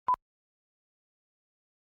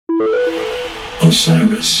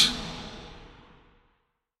Osiris.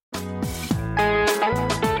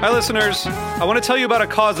 Hi, listeners. I want to tell you about a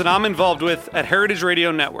cause that I'm involved with at Heritage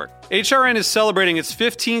Radio Network. HRN is celebrating its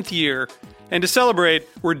 15th year, and to celebrate,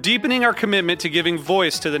 we're deepening our commitment to giving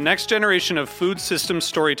voice to the next generation of food systems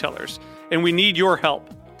storytellers, and we need your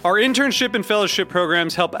help. Our internship and fellowship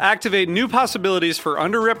programs help activate new possibilities for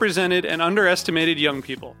underrepresented and underestimated young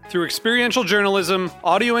people through experiential journalism,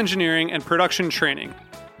 audio engineering, and production training.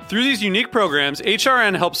 Through these unique programs,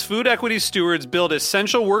 HRN helps food equity stewards build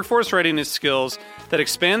essential workforce readiness skills that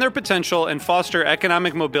expand their potential and foster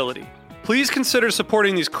economic mobility. Please consider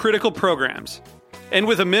supporting these critical programs. And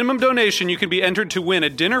with a minimum donation, you can be entered to win a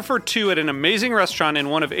dinner for two at an amazing restaurant in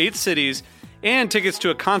one of 8 cities and tickets to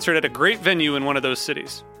a concert at a great venue in one of those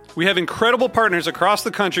cities. We have incredible partners across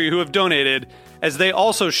the country who have donated, as they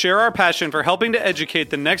also share our passion for helping to educate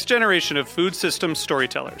the next generation of food systems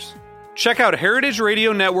storytellers. Check out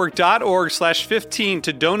heritageradionetwork.org/15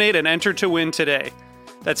 to donate and enter to win today.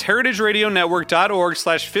 That's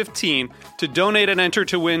heritageradionetwork.org/15 to donate and enter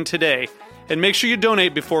to win today. And make sure you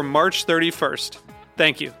donate before March 31st.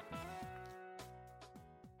 Thank you.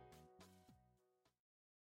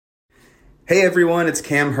 Hey everyone, it's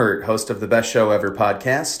Cam Hurt, host of the Best Show Ever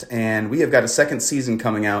podcast, and we have got a second season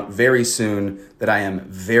coming out very soon that I am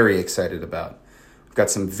very excited about. We've got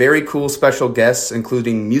some very cool special guests,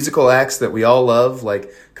 including musical acts that we all love, like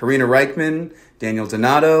Karina Reichman, Daniel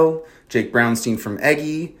Donato, Jake Brownstein from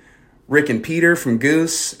Eggy, Rick and Peter from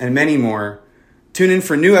Goose, and many more. Tune in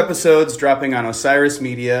for new episodes dropping on Osiris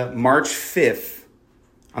Media March 5th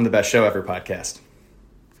on the Best Show Ever podcast.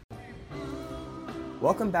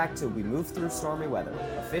 Welcome back to We Move Through Stormy Weather,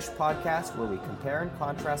 a Fish podcast where we compare and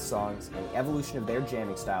contrast songs and the evolution of their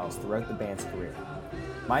jamming styles throughout the band's career.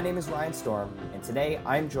 My name is Ryan Storm, and today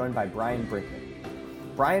I am joined by Brian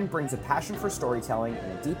Brinkman. Brian brings a passion for storytelling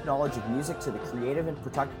and a deep knowledge of music to the creative and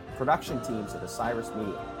production teams at Osiris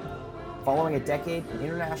Media. Following a decade in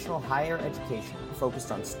international higher education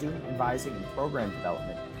focused on student advising and program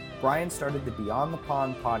development, Brian started the Beyond the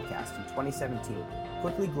Pond podcast in 2017,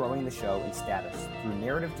 quickly growing the show in status through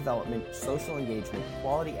narrative development, social engagement,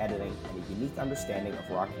 quality editing, and a unique understanding of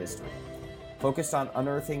rock history. Focused on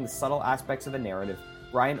unearthing the subtle aspects of a narrative,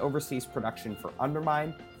 Brian oversees production for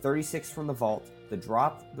Undermine, 36 from the Vault, The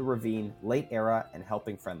Drop, The Ravine, Late Era, and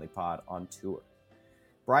Helping Friendly Pod on tour.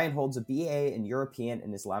 Brian holds a BA in European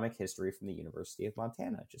and Islamic History from the University of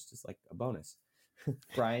Montana, just as like a bonus.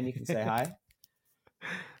 Brian, you can say hi.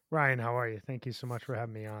 Ryan, how are you? Thank you so much for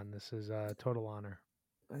having me on. This is a total honor.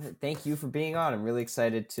 Thank you for being on. I'm really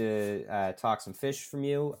excited to talk some fish from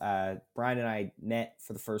you. Brian and I met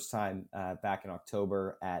for the first time back in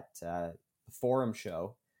October at the Forum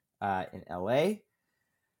show in LA.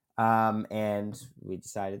 And we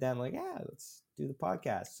decided then, like, yeah, let's do the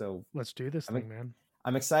podcast. So let's do this thing, man.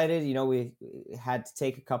 I'm excited. You know, we had to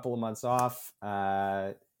take a couple of months off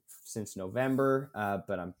since November,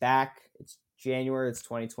 but I'm back. It's January. It's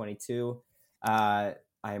 2022.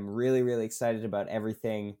 I'm really, really excited about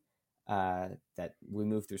everything that We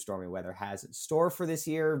Move Through Stormy Weather has in store for this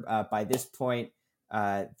year. By this point,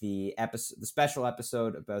 the special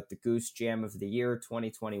episode about the Goose Jam of the Year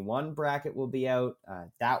 2021 bracket will be out.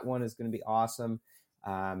 That one is going to be awesome.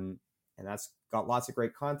 And that's got lots of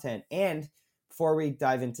great content. And before we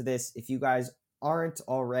dive into this, if you guys aren't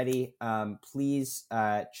already, please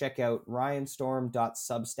check out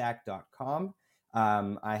ryanstorm.substack.com.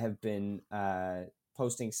 I have been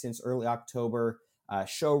posting since early October,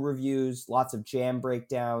 show reviews, lots of jam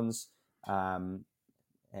breakdowns, and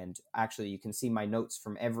actually you can see my notes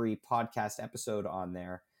from every podcast episode on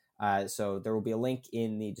there. So there will be a link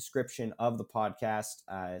in the description of the podcast.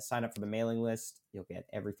 Sign up for the mailing list. You'll get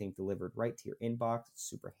everything delivered right to your inbox. It's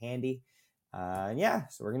super handy. And yeah,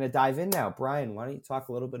 so we're going to dive in now. Brian, why don't you talk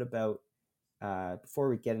a little bit about, before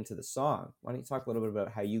we get into the song, why don't you talk a little bit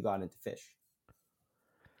about how you got into Fish?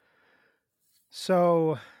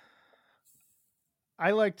 So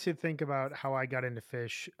I like to think about how I got into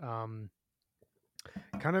Fish kind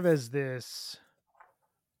of as this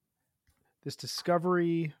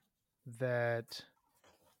discovery that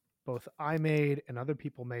both I made and other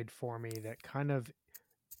people made for me that kind of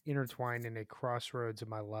intertwined in a crossroads of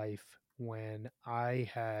my life when I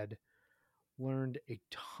had learned a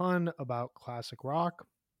ton about classic rock.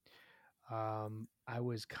 I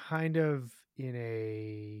was kind of in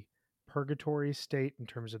a purgatory state in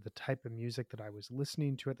terms of the type of music that I was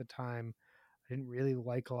listening to at the time. I didn't really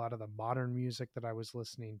like a lot of the modern music that I was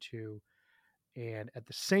listening to. And at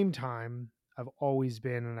the same time, I've always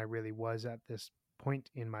been, and I really was at this point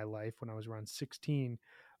in my life when I was around 16,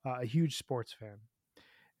 a huge sports fan.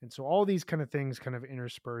 And so all these kind of things kind of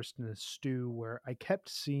interspersed in a stew where I kept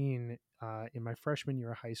seeing in my freshman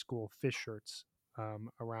year of high school Fish shirts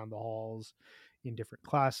around the halls in different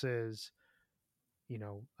classes, you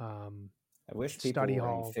know, I wish people study were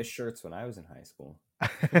wearing hall. Fish shirts when I was in high school.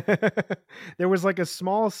 There was like a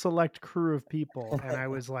small select crew of people, and I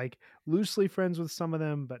was like loosely friends with some of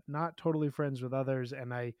them, but not totally friends with others.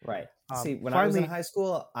 And I Right. See, when I was in finally, high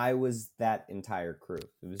school, I was that entire crew.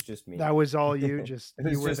 It was just me. that was all you, just It you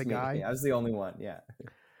was were the just me. guy. I was the only one. Yeah.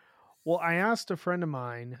 Well, I asked a friend of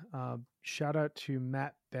mine, shout out to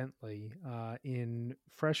Matt Bentley, in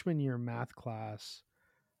freshman year math class,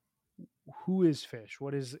 who is Fish?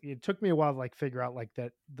 What is it? Took me a while to like figure out like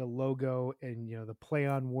that the logo and the play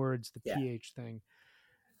on words, the Yeah. PH thing.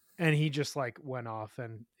 And he just like went off,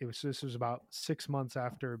 and this was about 6 months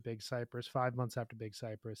after Big Cypress, 5 months after Big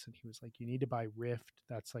Cypress, and he was like, "You need to buy Rift.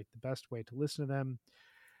 That's like the best way to listen to them."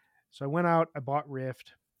 So I went out, I bought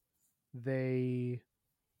Rift. They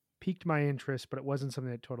piqued my interest, but it wasn't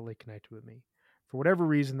something that totally connected with me. For whatever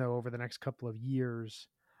reason, though, over the next couple of years,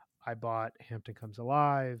 I bought Hampton Comes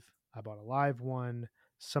Alive. I bought a live one.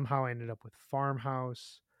 Somehow I ended up with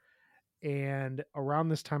Farmhouse. And around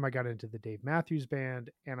this time, I got into the Dave Matthews Band,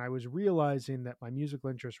 and I was realizing that my musical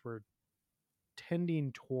interests were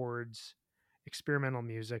tending towards experimental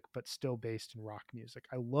music, but still based in rock music.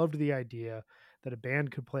 I loved the idea that a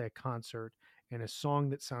band could play a concert and a song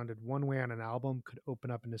that sounded one way on an album could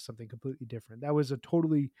open up into something completely different. That was a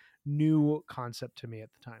totally new concept to me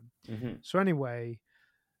at the time. Mm-hmm. So, anyway,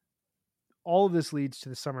 all of this leads to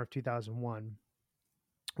the summer of 2001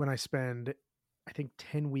 when I spend, I think,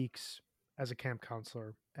 10 weeks as a camp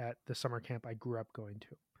counselor at the summer camp I grew up going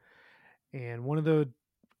to. And one of the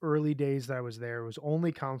early days that I was there was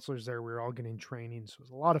only counselors there. We were all getting training. So it was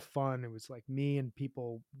a lot of fun. It was like me and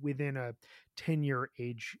people within a 10-year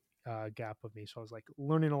age gap of me. So I was like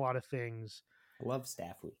learning a lot of things. I love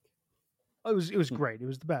staff week. It was great. It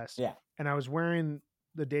was the best. Yeah. And I was wearing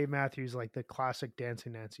the Dave Matthews, like the classic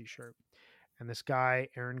Dancing Nancy shirt. And this guy,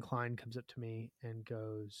 Aaron Klein, comes up to me and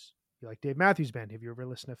goes, "You like Dave Matthews Band? Have you ever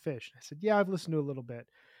listened to Fish?" And I said, "Yeah, I've listened to a little bit."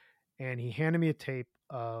 And he handed me a tape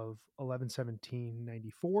of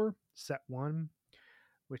 11/17/94, set one,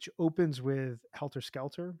 which opens with Helter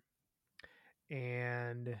Skelter.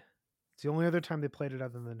 And it's the only other time they played it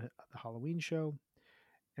other than the Halloween show.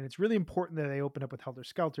 And it's really important that they open up with Helter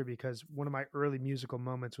Skelter because one of my early musical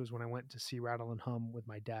moments was when I went to see Rattle and Hum with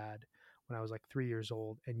my dad when I was like 3 years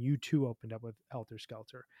old. And U2 opened up with Helter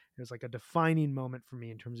Skelter. It was like a defining moment for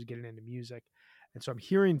me in terms of getting into music. And so I'm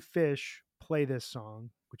hearing Fish play this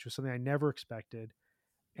song, which was something I never expected.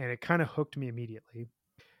 And it kind of hooked me immediately.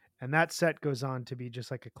 And that set goes on to be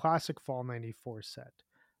just like a classic fall 94 set.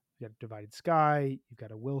 You got Divided Sky, you've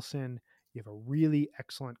got a Wilson, you have a really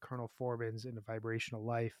excellent Colonel Forbins in a Vibrational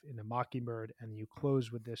Life, in a Mockingbird, and you close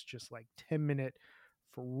with this just like 10-minute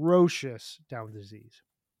ferocious Down Disease.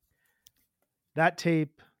 That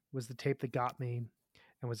tape was the tape that got me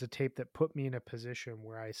and was a tape that put me in a position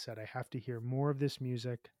where I said, I have to hear more of this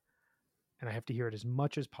music and I have to hear it as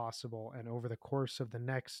much as possible. And over the course of the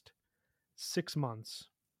next 6 months,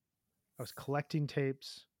 I was collecting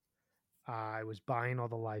tapes. I was buying all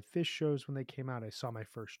the live Fish shows when they came out. I saw my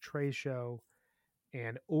first Trey show.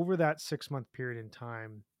 And over that 6-month period in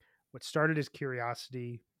time, what started as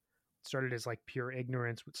curiosity, started as like pure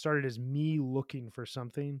ignorance, what started as me looking for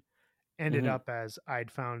something, ended up as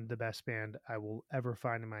I'd found the best band I will ever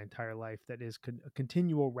find in my entire life. That is a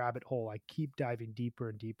continual rabbit hole I keep diving deeper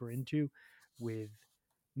and deeper into, with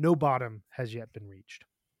no bottom has yet been reached.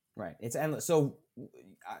 Right. It's endless. So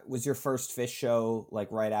was your first Fish show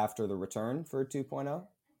like right after the return for 2.0?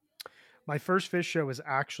 My first Fish show was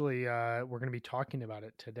actually, we're going to be talking about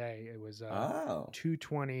it today. It was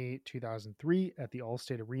 2/20/2003 at the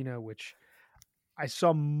Allstate Arena, which I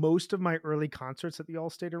saw most of my early concerts at the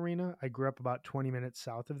Allstate Arena. I grew up about 20 minutes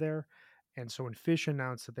south of there. And so when Fish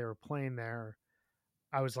announced that they were playing there,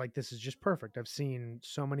 I was like, this is just perfect. I've seen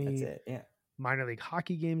so many minor league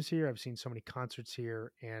hockey games here. I've seen so many concerts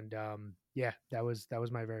here. And yeah, that was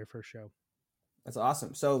my very first show. That's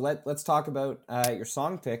awesome. So let's talk about your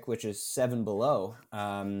song pick, which is 7 Below.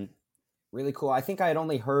 Really cool. I think I had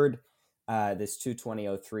only heard this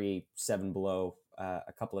 2/20/03 7 Below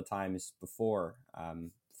a couple of times before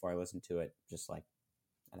I listened to it just like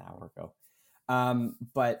an hour ago.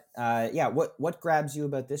 But yeah, what grabs you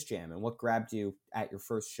about this jam, and what grabbed you at your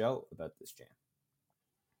first show about this jam?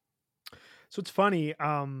 So it's funny.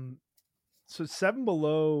 So 7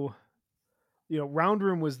 Below, Round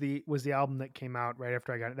Room was the album that came out right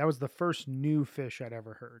after I got it. That was the first new Fish I'd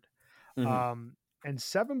ever heard. Mm-hmm. And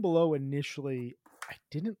 7 Below initially I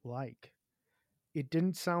didn't like. it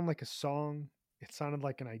didn't sound like a song. It sounded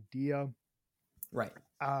like an idea. Right.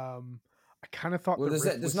 I kind of thought Well, the riff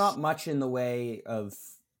there's was not much in the way of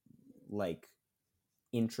like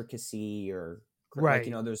intricacy or like,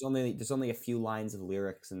 right. there's only a few lines of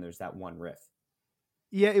lyrics and there's that one riff.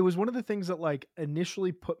 Yeah, it was one of the things that like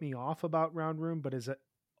initially put me off about Round Room, but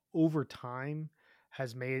over time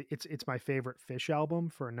has made it's my favorite Fish album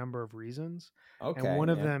for a number of reasons. And Okay, one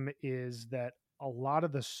of yeah. them is that a lot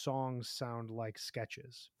of the songs sound like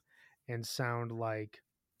sketches and sound like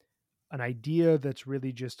an idea that's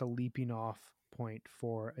really just a leaping off point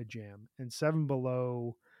for a jam. And Seven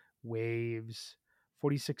Below, Waves,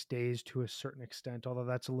 46 Days to a certain extent, although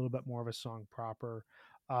that's a little bit more of a song proper.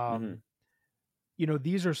 Mm-hmm. Um,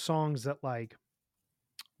 these are songs that like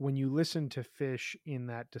when you listen to Fish in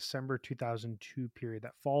that December 2002 period,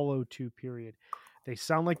 that fall 02 period, they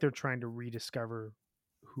sound like they're trying to rediscover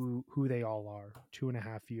who they all are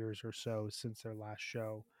 2.5 years or so since their last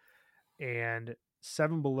show. And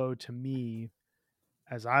Seven Below to me,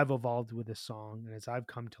 as I've evolved with this song and as I've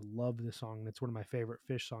come to love the song, and it's one of my favorite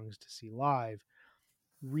Fish songs to see live,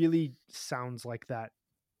 really sounds like that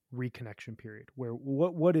reconnection period where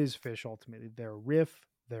what is Fish ultimately? They're a riff,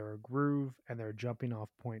 they're a groove, and they're a jumping off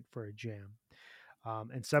point for a jam.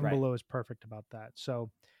 And Seven Right. Below is perfect about that.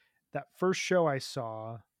 So that first show I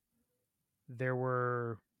saw, there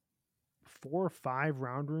were 4 or 5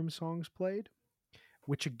 Round Room songs played,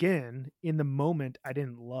 which again, in the moment, I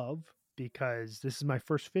didn't love because this is my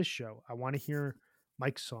first Fish show. I want to hear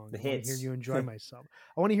Mike's song. The I want to hear hits. You Enjoy Myself.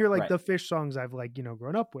 I want to hear like Right. the Fish songs I've like,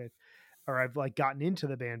 grown up with, or I've like gotten into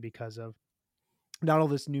the band because of, not all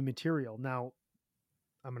this new material. Now,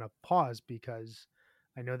 I'm going to pause because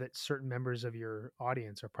I know that certain members of your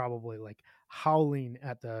audience are probably like howling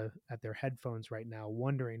at their headphones right now,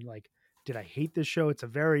 wondering like, did I hate this show? It's a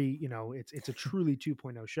very, it's a truly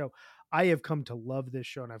 2.0 show. I have come to love this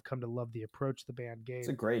show and I've come to love the approach the band It's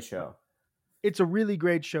gave. a great show. It's a really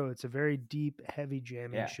great show. It's a very deep, heavy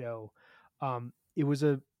jamming Yeah. show. It was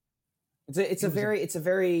a It's a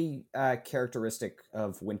very characteristic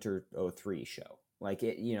of Winter 03 show. Like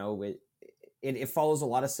it follows a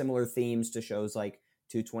lot of similar themes to shows like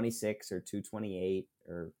 226 or 228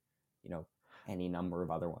 or any number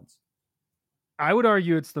of other ones. I would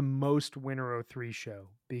argue it's the most Winter 03 show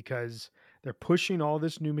because they're pushing all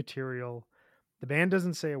this new material. The band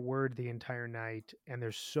doesn't say a word the entire night, and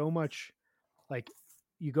there's so much like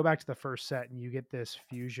you go back to the first set and you get this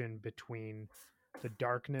fusion between the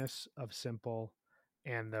darkness of Simple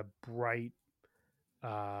and the bright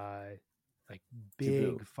like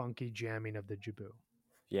Jabu. big funky jamming of the Jabu.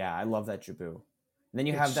 Yeah, I love that Jabu. And then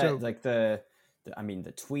you It's have that so like the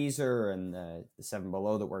tweezer and the Seven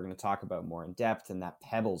Below that we're going to talk about more in depth, and that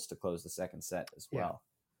Pebbles to close the second set as well.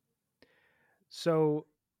 So,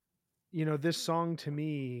 this song to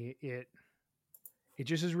me, it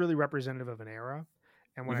just is really representative of an era.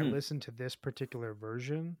 And when I listen to this particular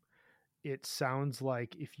version, it sounds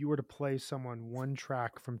like if you were to play someone one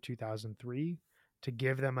track from 2003 to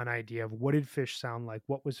give them an idea of what did Fish sound like,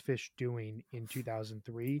 what was Fish doing in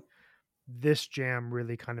 2003, this jam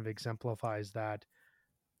really kind of exemplifies that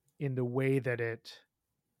in the way that it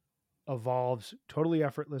evolves totally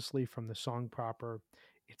effortlessly from the song proper.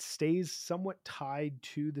 It stays somewhat tied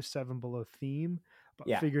to the Seven Below theme,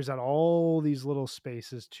 but figures out all these little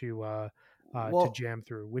spaces to jam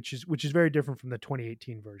through, which is very different from the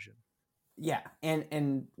 2018 version. Yeah,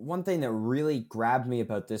 and one thing that really grabbed me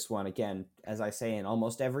about this one, again, as I say in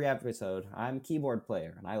almost every episode, I'm a keyboard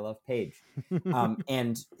player and I love Page.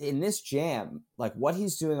 And in this jam, like what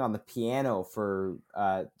he's doing on the piano for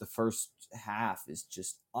the first half is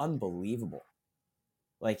just unbelievable.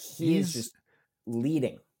 Like he's just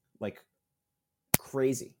leading like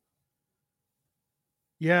crazy.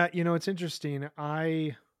 Yeah, it's interesting.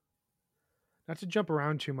 Not to jump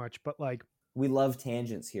around too much, but like we love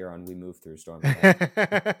tangents here on We Move Through Stormy.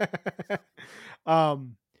 I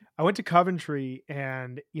went to Coventry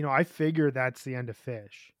and, I figured that's the end of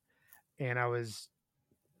Fish. And I was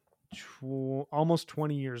almost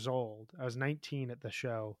 20 years old. I was 19 at the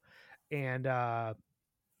show. And I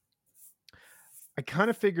kind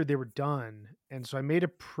of figured they were done. And so I made a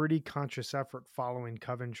pretty conscious effort following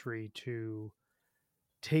Coventry to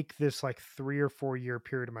take this like 3 or 4 year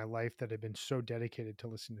period of my life that had been so dedicated to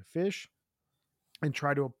listening to Fish and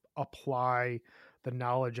try to apply the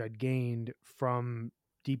knowledge I'd gained from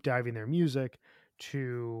deep diving their music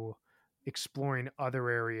to exploring other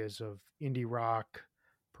areas of indie rock,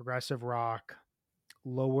 progressive rock,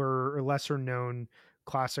 lower or lesser known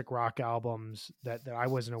classic rock albums that I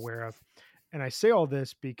wasn't aware of. And I say all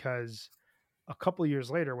this because a couple of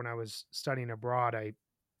years later, when I was studying abroad, I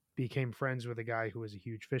became friends with a guy who was a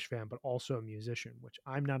huge Fish fan, but also a musician, which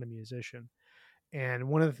I'm not a musician. And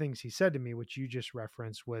one of the things he said to me, which you just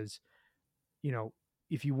referenced, was, you know,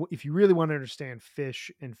 if you really want to understand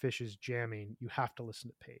Fish and Fish's jamming, you have to listen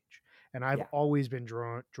to Page. And I've Yeah. always been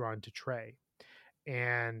drawn to Trey.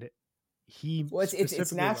 And he Well, it's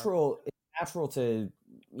specifically natural. It's natural to,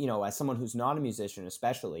 as someone who's not a musician,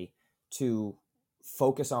 especially, to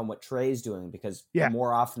focus on what Trey's doing, because Yeah.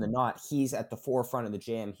 more often than not, he's at the forefront of the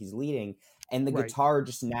jam. He's leading, and the Right. guitar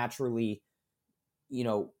just naturally,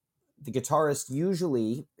 the guitarist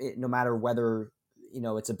usually, no matter whether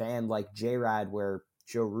it's a band like J-Rad where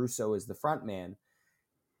Joe Russo is the front man,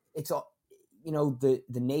 it's all. The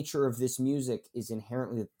nature of this music is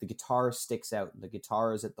inherently that the guitar sticks out. The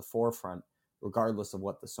guitar is at the forefront, regardless of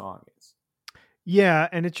what the song is. Yeah,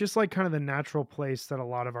 and it's just like kind of the natural place that a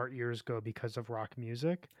lot of our ears go because of rock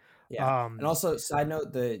music. Yeah, and also, side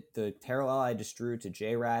note, the parallel I just drew to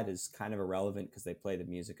J-Rad is kind of irrelevant because they play the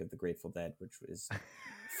music of the Grateful Dead, which was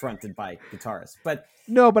fronted by guitarists. But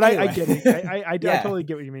no, but anyway. I get it. I totally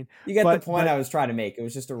get what you mean. You get the point I was trying to make. It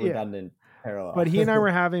was just a redundant parallel. But he and I were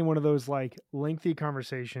having one of those like lengthy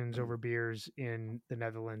conversations over beers in the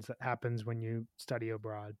Netherlands that happens when you study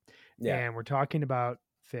abroad. Yeah. And we're talking about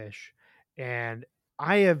Fish. And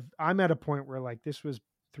I'm at a point where, like, this was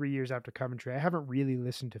 3 years after Coventry. I haven't really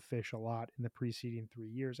listened to Fish a lot in the preceding 3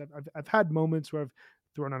 years. I've had moments where I've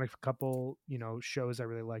thrown on a couple, shows I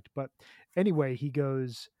really liked. But anyway, he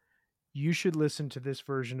goes, you should listen to this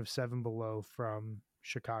version of Seven Below from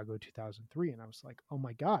Chicago 2003. And I was like, oh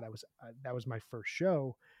my God, that was my first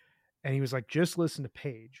show. And he was like, just listen to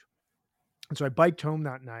Page. And so I biked home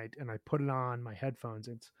that night and I put it on my headphones.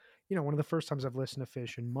 It's, one of the first times I've listened to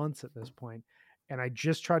Fish in months at this point. And I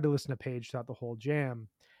just tried to listen to Page throughout the whole jam.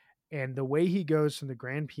 And the way he goes from the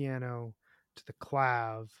grand piano to the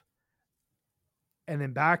clav and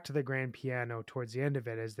then back to the grand piano towards the end of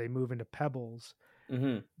it as they move into Pebbles,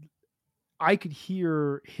 I could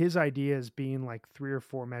hear his ideas being like 3 or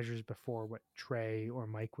 4 measures before what Trey or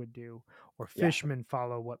Mike would do, or Fishman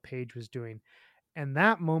follow what Page was doing. And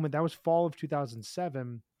that moment, that was fall of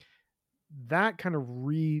 2007, that kind of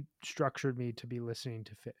restructured me to be listening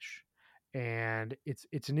to Fish. And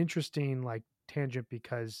it's an interesting like tangent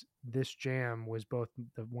because this jam was both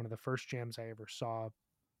one of the first jams I ever saw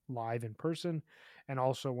live in person, and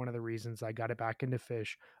also one of the reasons I got it back into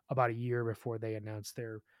Fish about a year before they announced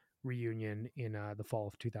their reunion in the fall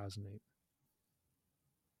of 2008.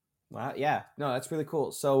 Wow. Yeah. No, that's really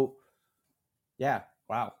cool. So, yeah.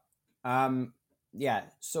 Wow. Yeah.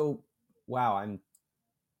 So, wow. I'm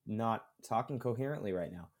not talking coherently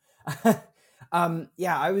right now.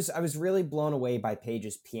 Yeah, I was really blown away by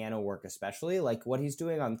Page's piano work, especially like what he's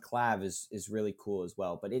doing on clav is really cool as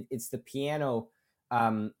well. But it's the piano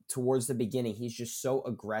towards the beginning. He's just so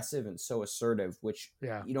aggressive and so assertive, which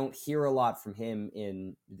you don't hear a lot from him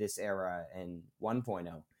in this era and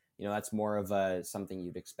 1.0. That's more of something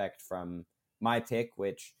you'd expect from my pick,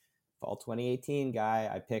 which fall 2018 guy,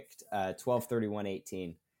 I picked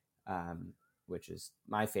 12/31/18. Which is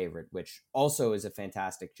my favorite, which also is a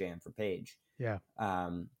fantastic jam for Page. Yeah.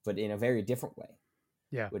 But in a very different way.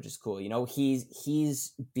 Yeah. Which is cool.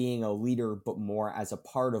 He's being a leader, but more as a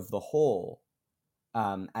part of the whole,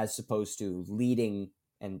 as opposed to leading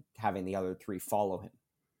and having the other 3 follow him.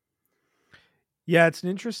 Yeah, it's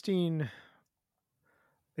interesting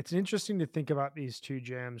to think about these 2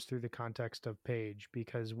 jams through the context of Page,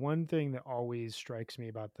 because one thing that always strikes me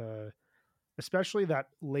about especially that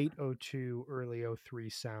late 02, early 03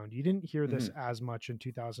 sound. You didn't hear this as much in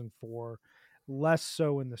 2004, less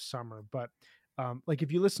so in the summer. But like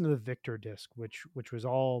if you listen to the Victor disc, which was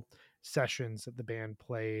all sessions that the band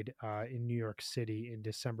played in New York City in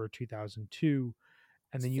December 2002,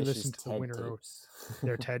 and then you listen to the winter,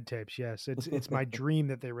 their TED tapes. Yes, it's my dream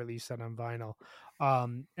that they release that on vinyl.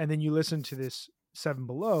 And then you listen to this Seven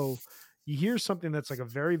Below, you hear something that's like a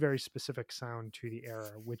very, very specific sound to the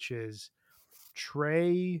era, which is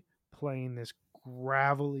Trey playing this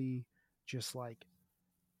gravelly, just like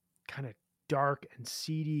kind of dark and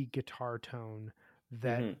seedy guitar tone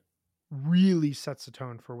that really sets the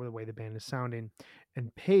tone for the way the band is sounding.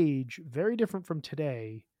 And Page, very different from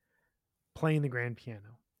today, playing the grand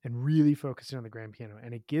piano and really focusing on the grand piano.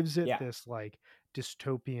 And it gives it this like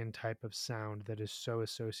dystopian type of sound that is so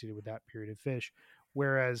associated with that period of Fish.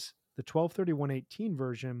 Whereas the 12/31/18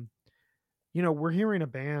 version, we're hearing a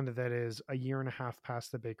band that is a year and a half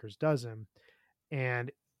past the Baker's Dozen.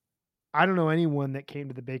 And I don't know anyone that came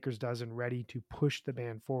to the Baker's Dozen ready to push the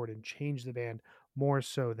band forward and change the band more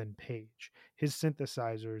so than Page. His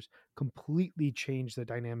synthesizers completely changed the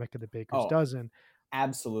dynamic of the Baker's Dozen.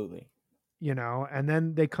 Absolutely. and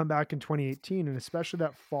then they come back in 2018, and especially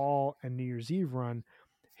that fall and New Year's Eve run,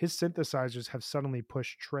 his synthesizers have suddenly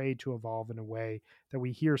pushed Trey to evolve in a way that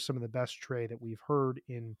we hear some of the best Trey that we've heard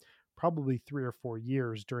in probably 3 or 4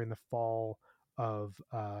 years during the fall of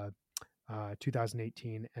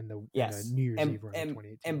 2018 and the Yes. New Year's And, Eve run of and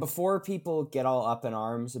 2018. and before people get all up in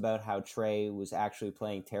arms about how Trey was actually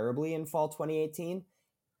playing terribly in fall 2018,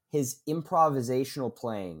 his improvisational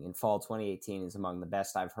playing in fall 2018 is among the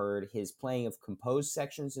best I've heard. His playing of composed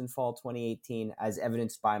sections in fall 2018, as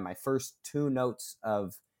evidenced by my first 2 notes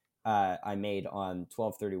of I made on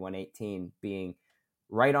 12/31/18, being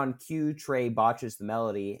right on cue, Trey botches the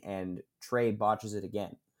melody, and Trey botches it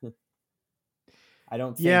again. I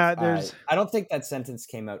don't think that sentence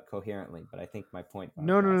came out coherently, but I think my point got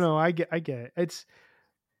across. No. I get it. It's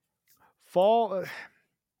fall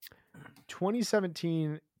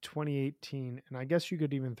 2017, 2018, and I guess you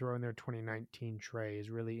could even throw in there 2019 Trey is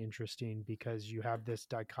really interesting because you have this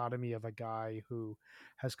dichotomy of a guy who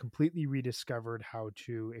has completely rediscovered how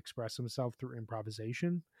to express himself through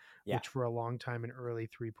improvisation, which for a long time in early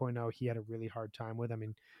 3.0 he had a really hard time with. I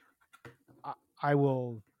mean, I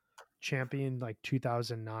will champion like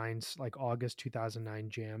 2009's, like August 2009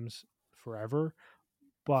 jams forever,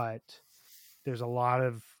 but there's a lot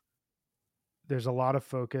of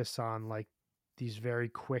focus on like these very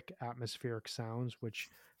quick atmospheric sounds, which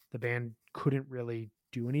the band couldn't really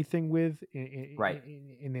do anything with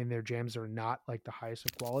in their jams. Are not like the highest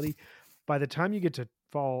of quality. By the time you get to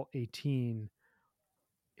fall 18,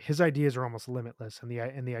 his ideas are almost limitless, and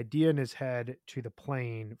the idea in his head to the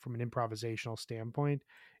playing from an improvisational standpoint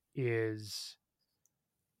is,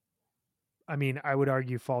 I mean, I would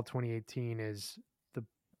argue fall 2018 is the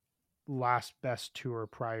last best tour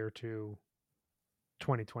prior to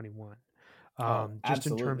 2021. Just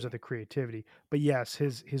in terms of the creativity. But yes,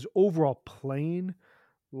 his overall playing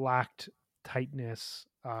lacked tightness.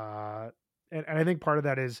 And I think part of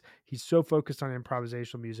that is he's so focused on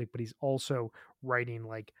improvisational music, but he's also writing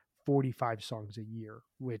like 45 songs a year,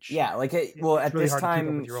 which at really this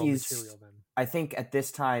time I think at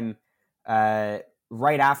this time,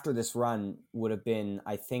 right after this run would have been,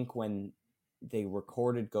 I think, when they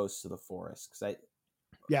recorded Ghosts of the Forest,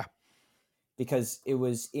 because it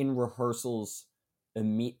was in rehearsals.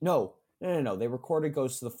 No. They recorded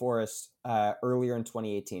Ghosts of the Forest earlier in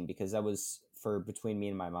 2018 because that was for Between Me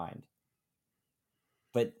and My Mind.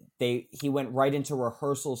 But he went right into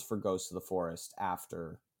rehearsals for Ghosts of the Forest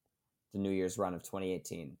after the New Year's run of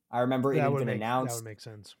 2018. I remember it had been announced. That would make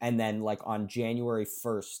sense. And then like on January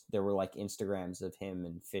 1st, there were like Instagrams of him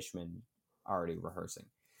and Fishman already rehearsing.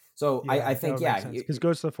 So I think, because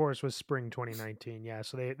Ghost of the Forest was spring 2019. Yeah.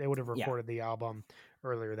 So they would have recorded the album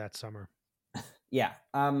earlier that summer. Yeah.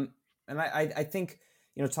 And I think,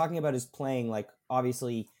 talking about his playing, like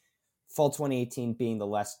obviously fall 2018 being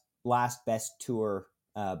the last best tour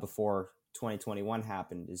before 2021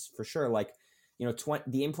 happened is for sure. Like,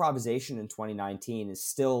 the improvisation in 2019 is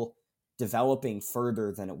still developing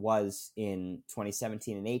further than it was in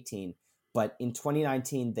 2017 and 18. But in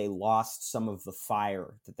 2019, they lost some of the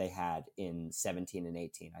fire that they had in 17 and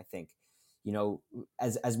 18. I think,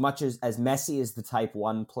 as much as messy as the Type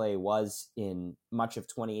 1 play was in much of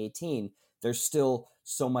 2018, there's still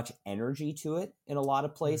so much energy to it in a lot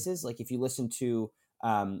of places. Like if you listen to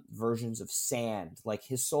versions of Sand, like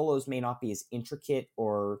his solos may not be as intricate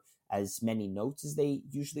or as many notes as they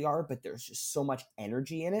usually are, but there's just so much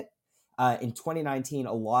energy in it. In 2019,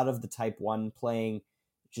 a lot of the Type 1 playing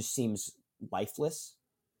just seems lifeless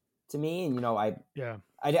to me. And, I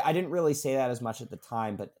didn't really say that as much at the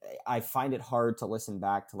time, but I find it hard to listen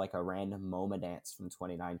back to like a random MoMA dance from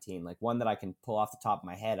 2019. Like one that I can pull off the top of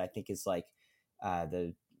my head, I think is like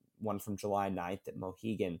the one from July 9th at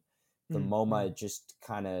Mohegan. The MoMA just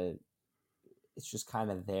kind of, it's just kind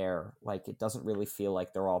of there. Like it doesn't really feel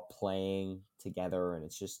like they're all playing together, and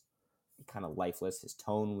it's just kind of lifeless. His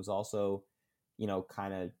tone was also,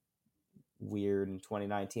 kind of weird in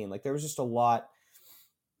 2019. Like there was just a lot.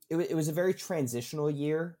 It was a very transitional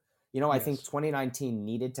year. I think 2019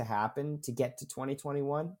 needed to happen to get to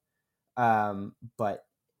 2021. But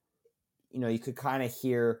you could kind of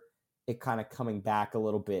hear it kind of coming back a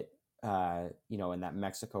little bit, in that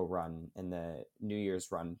Mexico run and the New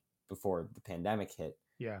Year's run before the pandemic hit.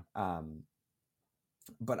 Yeah.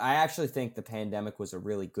 But I actually think the pandemic was a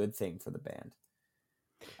really good thing for the band.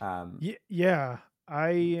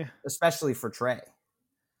 Especially for Trey.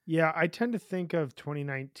 Yeah, I tend to think of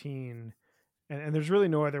 2019, and there's really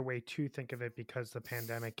no other way to think of it because the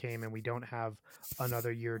pandemic came and we don't have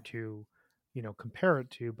another year to, compare it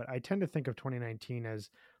to. But I tend to think of 2019 as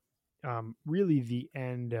really the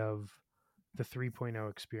end of the 3.0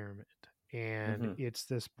 experiment. And Mm-hmm. it's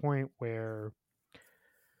this point where,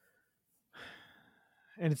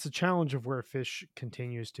 and it's a challenge of where Fish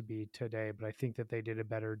continues to be today, but I think that they did a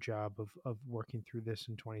better job of working through this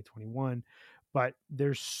in 2021. But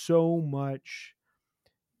there's so much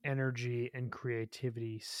energy and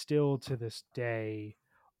creativity still to this day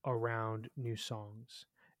around new songs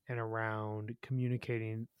and around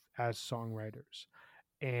communicating as songwriters.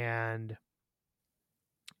 And,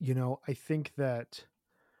 I think that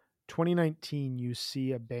 2019, you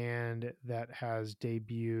see a band that has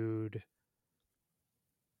debuted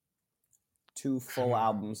 2 full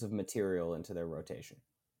albums of material into their rotation.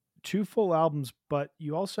 2 full albums, but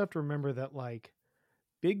you also have to remember that like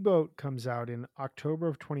Big Boat comes out in October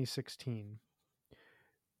of 2016.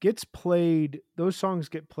 Those songs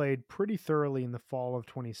get played pretty thoroughly in the fall of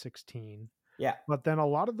 2016. Yeah. But then a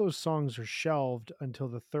lot of those songs are shelved until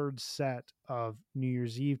the third set of New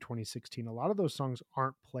Year's Eve 2016. A lot of those songs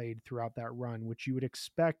aren't played throughout that run, which you would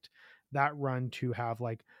expect that run to have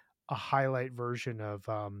like a highlight version of,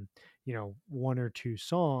 1 or 2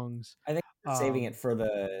 songs. I think they're saving it for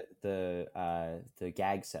the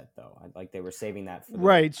gag set though. Like they were saving that for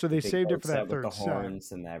Right. So the they big saved it boat for that set with the third set.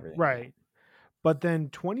 horns and everything. Right. But then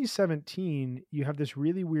 2017, you have this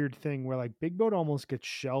really weird thing where like Big Boat almost gets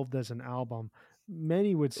shelved as an album.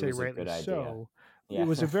 Many would say was a rightly good idea. so. Yeah. It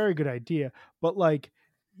was a very good idea. But like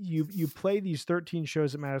you play these 13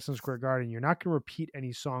 shows at Madison Square Garden, you're not going to repeat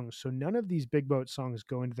any songs. So none of these Big Boat songs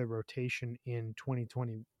go into the rotation in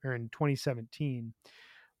 2020 or in 2017.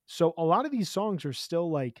 So a lot of these songs are still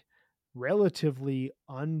like relatively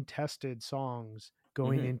untested songs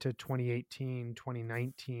going Mhm. into 2018,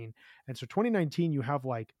 2019. And so 2019, you have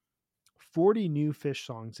like 40 new Fish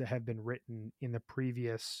songs that have been written in the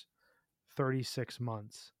previous 36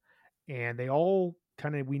 months. And they all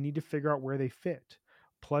we need to figure out where they fit.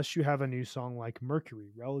 Plus, you have a new song like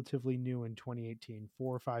Mercury, relatively new in 2018,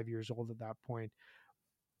 4 or 5 years old at that point,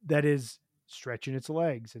 that is stretching its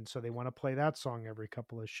legs, and so they want to play that song every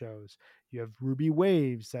couple of shows. You have Ruby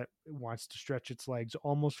Waves that wants to stretch its legs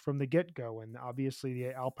almost from the get-go, and obviously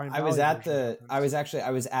the Alpine Valley version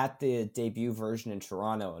I was at the debut version in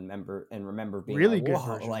Toronto and remember being really like, good whoa,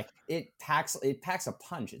 version. like it packs a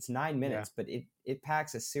punch. It's 9 minutes, but it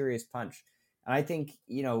packs a serious punch. And I think,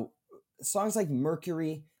 songs like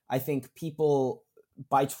Mercury, I think people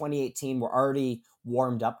by 2018 were already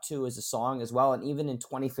warmed up to as a song as well. And even in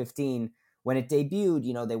 2015, when it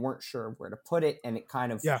debuted, they weren't sure where to put it. And it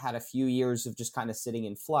kind of had a few years of just kind of sitting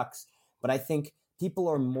in flux. But I think people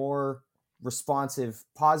are more responsive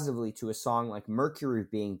positively to a song like Mercury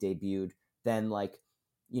being debuted than like,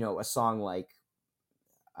 a song like,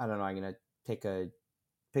 I don't know, I'm going to pick a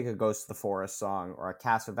Ghost of the Forest song or a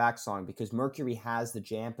Cast of Vax song, because Mercury has the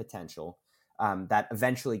jam potential that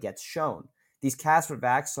eventually gets shown. These Cast of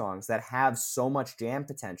Vax songs that have so much jam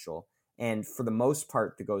potential, and for the most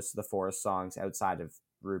part, the Ghost of the Forest songs outside of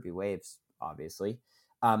Ruby Waves, obviously,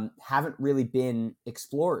 haven't really been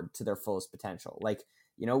explored to their fullest potential. Like,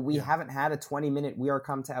 we haven't had a 20-minute We Are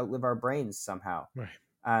Come to Outlive Our Brains somehow. Right.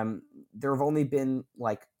 There have only been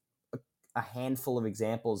like a handful of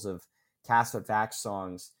examples of Cast of Vax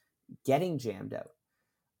songs getting jammed out.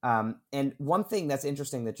 And one thing that's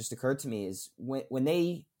interesting that just occurred to me is when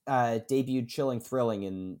they debuted Chilling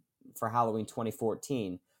Thrilling for Halloween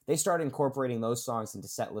 2014, they started incorporating those songs into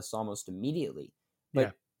set lists almost immediately.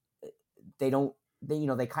 But they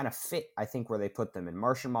kind of fit, I think, where they put them. And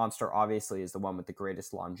Martian Monster obviously is the one with the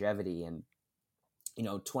greatest longevity. And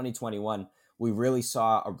 2021, we really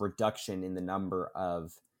saw a reduction in the number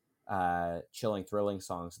of Chilling Thrilling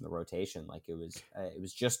songs in the rotation. Like it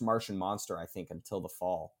was just Martian Monster, I think, until the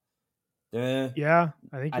fall. Yeah,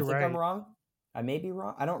 I think you're right. I'm wrong. I may be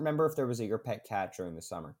wrong. I don't remember if there was a Your Pet Cat during the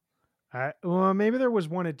summer. Well, maybe there was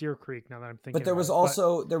one at Deer Creek. Now that I'm thinking, but there was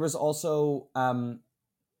also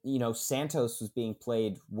Santos was being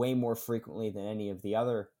played way more frequently than any of the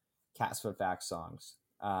other Cast of Vax songs.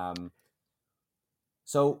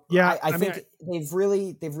 So yeah, I think they've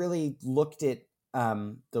really looked at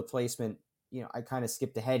the placement. I kind of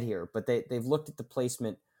skipped ahead here, but they've looked at the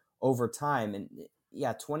placement over time, and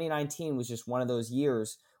 2019 was just one of those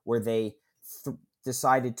years where they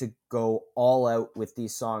decided to go all out with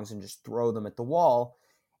these songs and just throw them at the wall.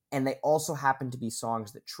 And they also happened to be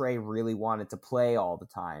songs that Trey really wanted to play all the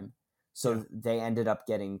time. So they ended up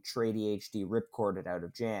getting Trey DHD ripcorded out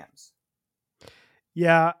of jams.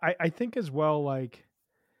 Yeah, I think as well, like,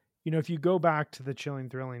 if you go back to the Chilling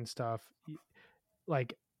Thrilling stuff,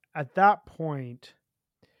 like at that point,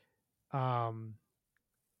 Wingsuit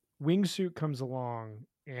comes along,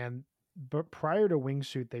 but prior to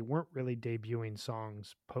Wingsuit, they weren't really debuting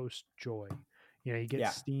songs post Joy. You get Yeah.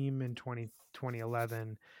 Steam in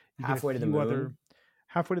 2011. You get a Halfway to the few other Moon.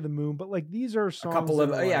 Halfway to the Moon, but like these are A songs couple that of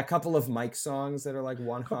are a like couple of Mike songs that are like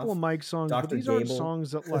one a couple of off. Mike songs, but Dr. these aren't Gable.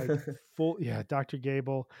 songs that like Dr.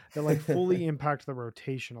 Gable, that like fully impact the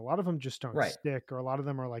rotation. A lot of them just don't Right. stick, or a lot of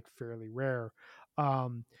them are like fairly rare.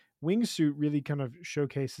 Um, Wingsuit really kind of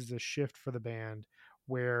showcases a shift for the band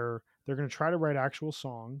where they're going to try to write actual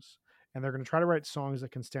songs, and they're going to try to write songs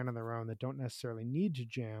that can stand on their own that don't necessarily need to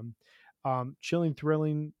jam. Chilling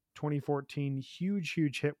Thrilling 2014,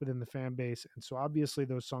 huge hit within the fan base, and so obviously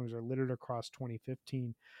those songs are littered across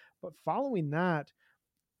 2015. But following that,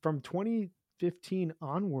 from 2015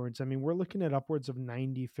 onwards, I mean, we're looking at upwards of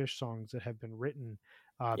 90 Fish songs that have been written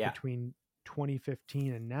Yeah. between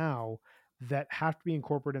 2015 and now that have to be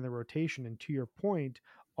incorporated in the rotation. And to your point,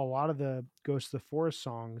 a lot of the Ghost of the Forest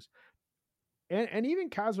songs, and even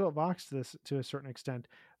Caswell Vox to this to a certain extent,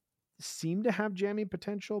 seem to have jamming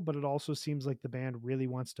potential, but it also seems like the band really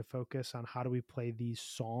wants to focus on how do we play these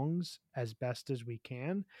songs as best as we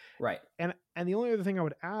can. Right. And the only other thing I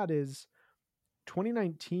would add is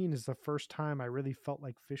 2019 is the first time I really felt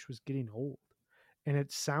like Fish was getting old. And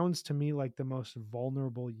it sounds to me like the most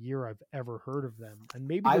vulnerable year I've ever heard of them. And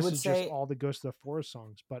maybe I this would is just say all the Ghost of the Forest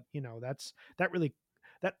songs, but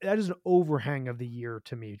that is an overhang of the year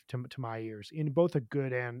to me, to my ears, in both a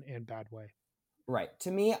good and bad way. right.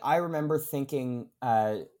 To me, I remember thinking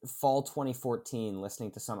fall 2014,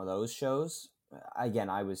 listening to some of those shows. Again,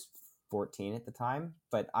 I was 14 at the time,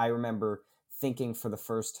 but I remember thinking for the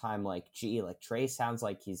first time, like, gee, like Trey sounds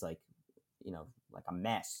like he's like, like a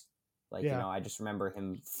mess. Like, Yeah. I just remember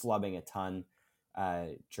him flubbing a ton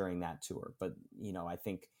during that tour. But, I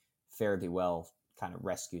think Fare Thee Well kind of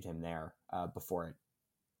rescued him there before it,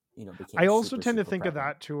 became I also super, tend to super think of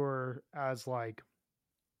prevalent. that tour as like,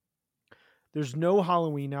 there's no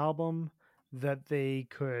Halloween album that they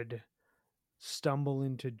could stumble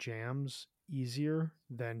into jams easier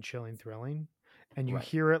than Chilling Thrilling. And you Right.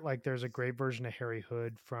 hear it like there's a great version of Harry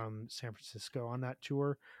Hood from San Francisco on that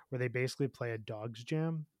tour where they basically play a Dogs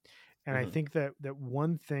jam. And I Mhm. think that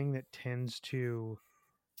one thing that tends to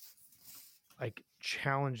like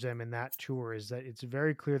challenge them in that tour is that it's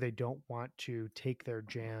very clear they don't want to take their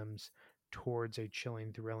jams towards a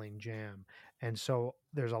Chilling Thrilling jam. And so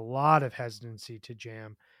there's a lot of hesitancy to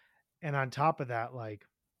jam. And on top of that, like,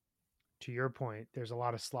 to your point, there's a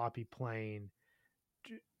lot of sloppy playing.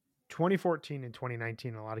 2014 and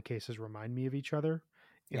 2019 in a lot of cases remind me of each other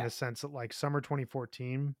in Yeah. the sense that like summer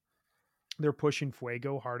 2014 they're pushing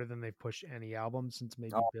Fuego harder than they've pushed any album since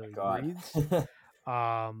maybe Oh my Billy God. Breathes.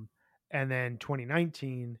 And then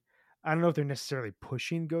 2019, I don't know if they're necessarily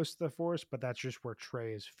pushing Ghost of the Forest, but that's just where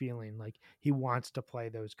Trey is feeling like he wants to play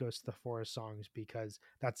those Ghost of the Forest songs because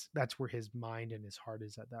that's where his mind and his heart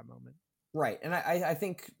is at that moment. Right. And I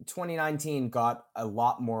think 2019 got a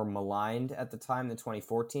lot more maligned at the time than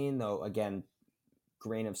 2014, though, again,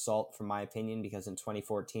 grain of salt from my opinion, because in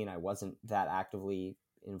 2014 I wasn't that actively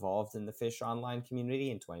involved in the Fish online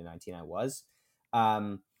community. In 2019 I was.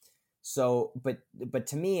 But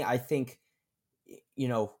to me, I think,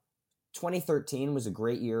 2013 was a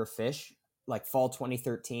great year of Fish. Like fall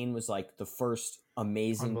 2013 was like the first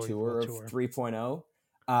amazing Unbelievable tour of tour.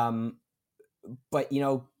 3.0. But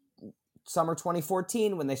summer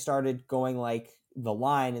 2014, when they started going like the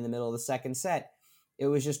line in the middle of the second set, it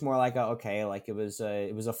was just more like it was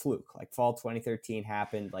a fluke. Like fall 2013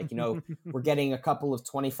 happened. Like, we're getting a couple of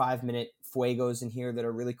 25-minute Fuegos in here that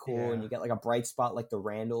are really cool, Yeah. and you get like a bright spot like the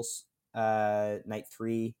Randalls night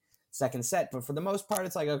 3 second set. But for the most part,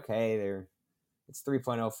 it's like, okay, it's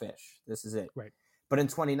 3.0 Fish. This is it. Right. But in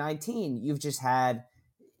 2019, you've just had,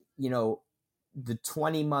 the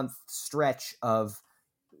 20-month stretch of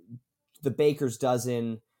the Baker's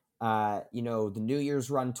Dozen, the New Year's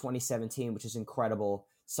Run 2017, which is incredible.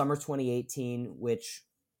 Summer 2018, which,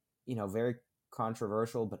 very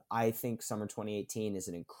controversial, but I think Summer 2018 is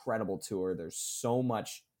an incredible tour. There's so many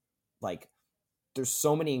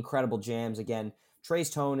incredible jams. Again, Trey's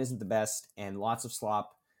tone isn't the best and lots of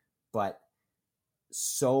slop, but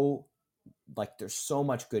there's so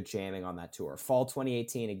much good jamming on that tour. Fall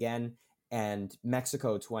 2018 again, and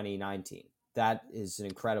Mexico 2019. That is an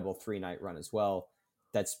incredible 3-night run as well.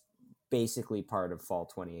 That's basically part of fall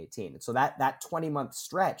 2018. And so that 20-month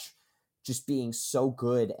stretch just being so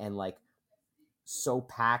good and like so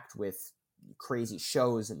packed with crazy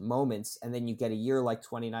shows and moments, and then you get a year like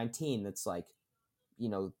 2019 that's like,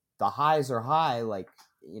 the highs are high, like,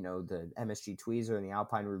 the MSG Tweezer and the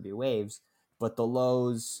Alpine Ruby Waves, but the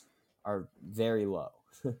lows are very low,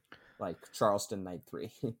 like Charleston night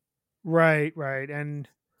 3. Right. And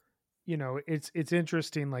it's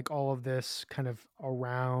interesting, like all of this kind of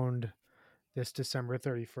around this December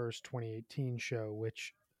 31st, 2018 show,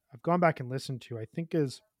 which I've gone back and listened to, I think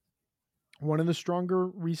is one of the stronger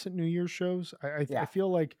recent New Year's shows. I Yeah. feel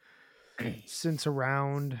like since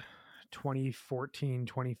around 2014,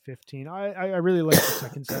 2015, I really like the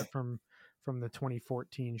second set from the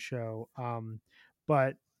 2014 show.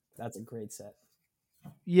 But That's a great set.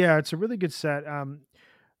 yeah, it's a really good set.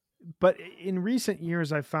 But in recent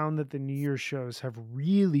years, I found that the New Year's shows have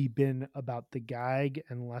really been about the gag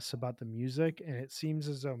and less about the music. And it seems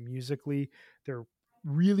as though musically, they're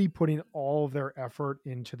really putting all of their effort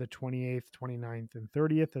into the 28th, 29th, and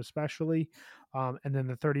 30th, especially. And then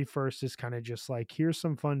the 31st is kind of just like, here's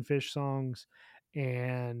some fun fish songs.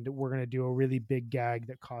 And we're going to do a really big gag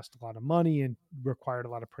that cost a lot of money and required a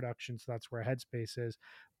lot of production. So that's where Headspace is.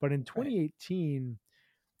 But in Right. 2018,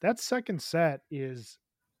 that second set is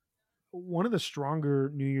one of the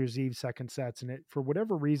stronger New Year's Eve second sets, and it for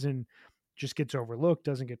whatever reason just gets overlooked,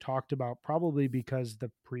 doesn't get talked about, probably because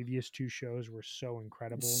the previous two shows were so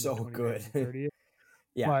incredible in the So 29th good. and 30th.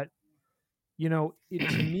 Yeah. But it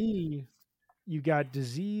to me, you got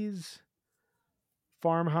Disease,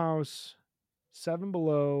 Farmhouse, Seven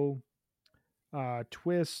Below,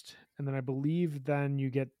 Twist, and then I believe then you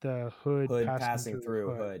get the Hood Hood passing passing through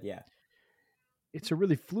through Hood. Hood. Yeah. It's a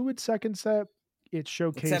really fluid second set. It Except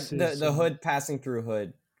showcases the some, Hood passing through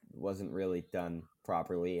Hood wasn't really done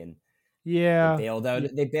properly, and they yeah, bailed out.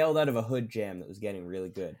 They bailed out of a Hood jam that was getting really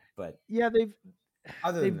good. But yeah,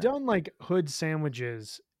 other than they've that, done like Hood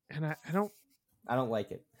sandwiches, and I don't. I don't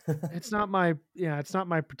like it. It's not my it's not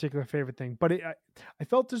my particular favorite thing, but I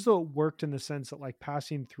felt as though it worked in the sense that like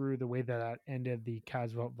passing through the way that ended the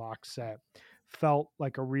Casvote Vox set felt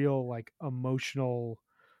like a real like emotional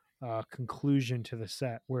conclusion to the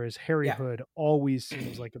set, whereas Harry Yeah. Hood always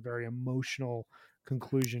seems like a very emotional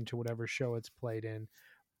conclusion to whatever show it's played in.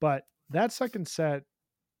 But that second set,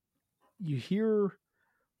 you hear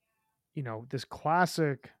this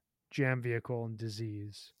classic jam vehicle and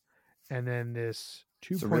Disease, and then this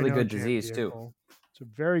It's a really 2.0 good jam disease too. vehicle. It's a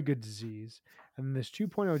very good Disease. And then this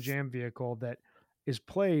 2.0 jam vehicle that is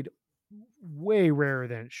played way rarer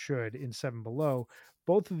than it should in Seven Below.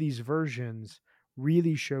 Both of these versions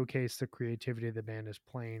really showcase the creativity the band is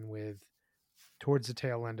playing with towards the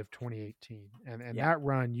tail end of 2018. And Yeah. that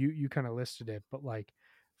run, you kind of listed it, but like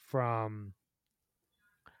from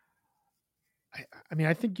I mean,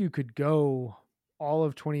 I think you could go all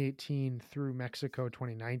of 2018 through Mexico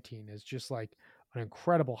 2019 as just like an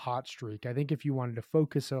incredible hot streak. I think if you wanted to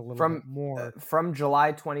focus it a little bit more, From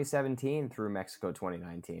July 2017 through Mexico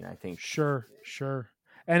 2019, I think. sure.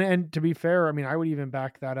 And to be fair, I mean, I would even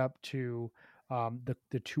back that up to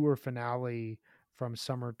the tour finale from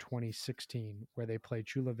summer 2016, where they play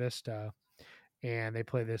Chula Vista, and they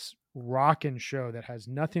play this rockin' show that has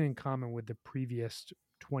nothing in common with the previous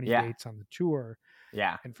 20 Yeah. dates on the tour.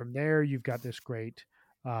 Yeah. And from there, you've got this great,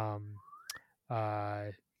 um,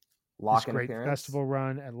 uh, Lock-in appearance. festival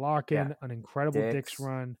run at Lock-in, Yeah. an incredible Dick's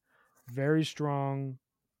run, very strong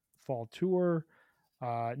fall tour,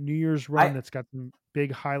 New Year's run that's got some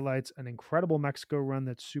big highlights, an incredible Mexico run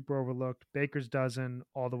that's super overlooked, Baker's Dozen,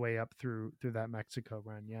 all the way up through that Mexico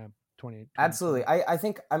run. Yeah, 2020. Absolutely. I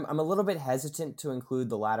think I'm a little bit hesitant to include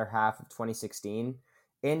the latter half of 2016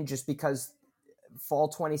 in, just because fall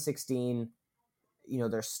 2016,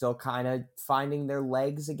 they're still kind of finding their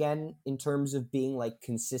legs again in terms of being like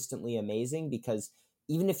consistently amazing, because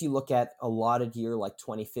even if you look at a lot of year like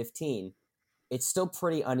 2015, it's still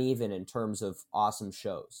pretty uneven in terms of awesome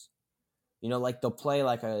shows. Like they'll play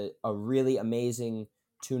like a really amazing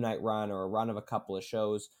 2-night run or a run of a couple of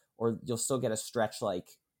shows, or you'll still get a stretch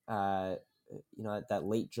like that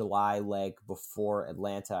late July leg before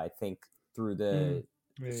Atlanta, I think, through the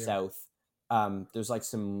South. There's like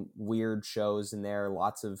some weird shows in there,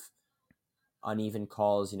 lots of uneven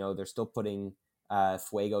calls. They're still putting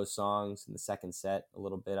Fuego songs in the second set a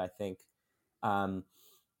little bit, I think.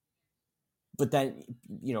 But then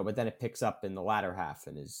it picks up in the latter half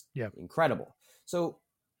and is incredible. So,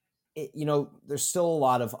 there's still a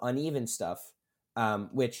lot of uneven stuff,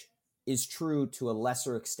 which is true to a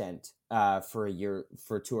lesser extent for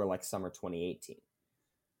a tour like summer 2018.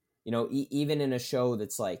 Even in a show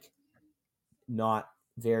that's like not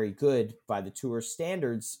very good by the tour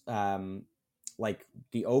standards, like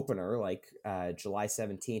the opener, like July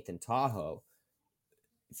 17th in Tahoe.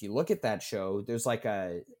 If you look at that show, there's like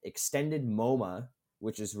a extended MoMA,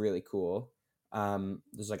 which is really cool.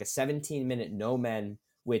 There's like a 17-minute No Men,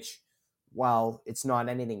 which, while it's not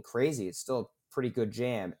anything crazy, it's still a pretty good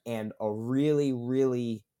jam, and a really,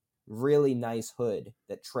 really, really nice Hood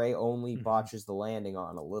that Trey only botches the landing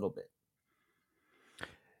on a little bit.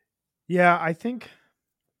 Yeah, I think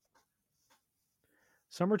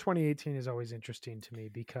Summer 2018 is always interesting to me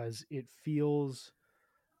because it feels,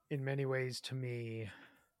 in many ways, to me.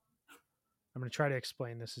 I'm going to try to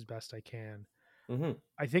explain this as best I can. Mm-hmm.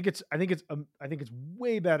 I think it's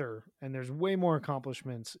way better, and there's way more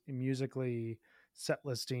accomplishments musically, set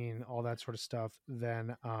listing, all that sort of stuff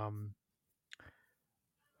than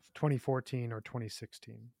 2014 or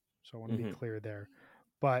 2016. So I want to be clear there.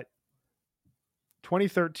 But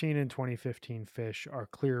 2013 and 2015 Fish are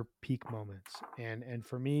clear peak moments, and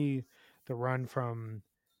for me, the run from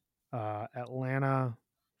Atlanta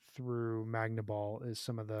through Magna Ball is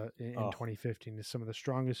some of the in 2015 is some of the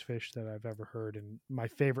strongest Fish that I've ever heard, and my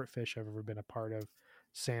favorite Fish I've ever been a part of.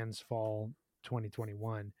 Sans Fall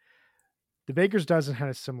 2021. The Baker's Dozen had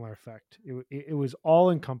a similar effect. It was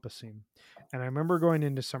all encompassing, and I remember going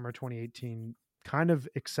into summer 2018 kind of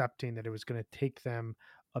accepting that it was going to take them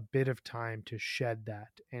a bit of time to shed that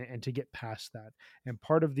and to get past that. And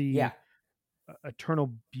part of the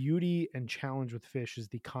eternal beauty and challenge with Fish is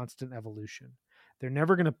the constant evolution. They're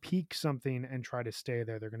never going to peak something and try to stay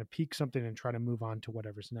there. They're going to peak something and try to move on to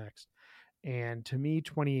whatever's next. And to me,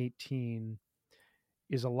 2018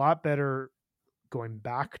 is a lot better going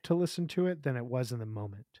back to listen to it than it was in the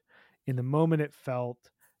moment. In the moment, it felt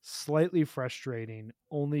slightly frustrating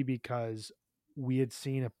only because we had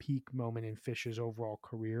seen a peak moment in Fish's overall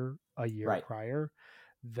career a year prior,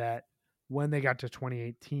 that when they got to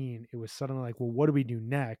 2018, it was suddenly like, well, what do we do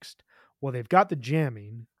next? Well, they've got the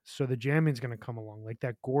jamming, so the jamming is going to come along. Like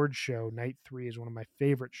that Gorge show, Night 3 is one of my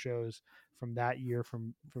favorite shows from that year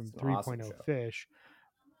from 3.0 awesome Fish.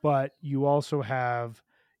 But you also have,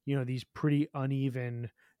 these pretty uneven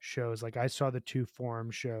shows. Like I saw the 2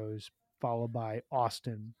 Forum shows followed by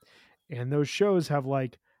Austin, and those shows have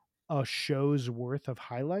like a show's worth of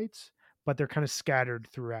highlights, but they're kind of scattered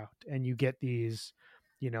throughout, and you get these,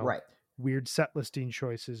 weird set listing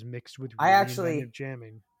choices mixed with really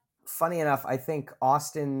jamming. Funny enough, I think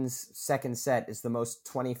Austin's second set is the most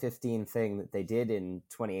 2015 thing that they did in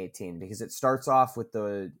 2018, because it starts off with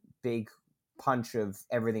the big punch of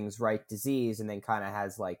Everything's Right Disease, and then kind of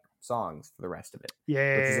has like songs for the rest of it.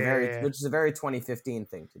 Which is a very 2015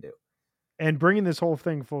 thing to do. And bringing this whole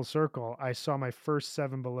thing full circle, I saw my first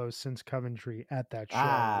Seven Below since Coventry at that show.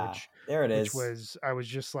 I was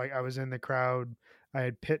just like, I was in the crowd. I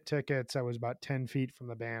had pit tickets. I was about 10 feet from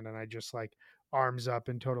the band, and I just like arms up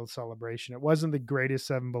in total celebration. It wasn't the greatest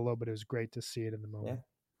Seven Below, but it was great to see it in the moment. Yeah,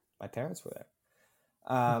 my parents were there.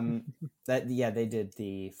 They did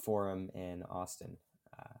the Forum in Austin.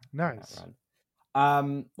 Nice.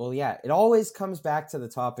 Well, yeah, it always comes back to the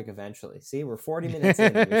topic eventually. See, we're 40 minutes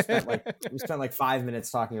in. We spent like 5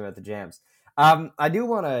 minutes talking about the jams. I do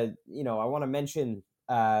want to, I want to mention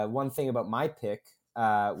one thing about my pick,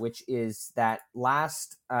 which is that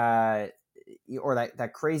last or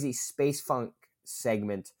that crazy space funk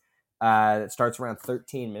segment that starts around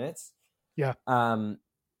 13 minutes. Yeah.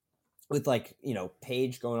 With like,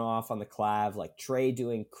 Paige going off on the clav, like Trey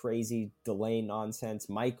doing crazy delay nonsense,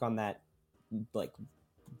 Mike on that like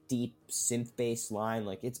deep synth bass line.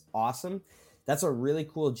 Like it's awesome. That's a really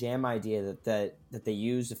cool jam idea that they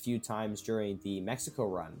used a few times during the Mexico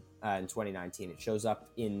run in 2019. It shows up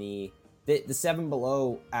in the Seven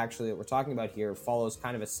Below, actually, that we're talking about here, follows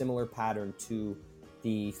kind of a similar pattern to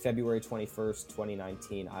the February 21st,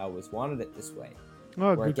 2019 I Always Wanted It This Way.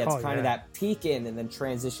 Oh, where it gets kind of that peak in and then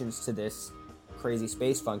transitions to this crazy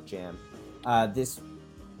space funk jam. This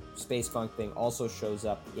space funk thing also shows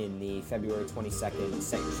up in the February 22nd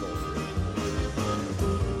Set Your Soul Free.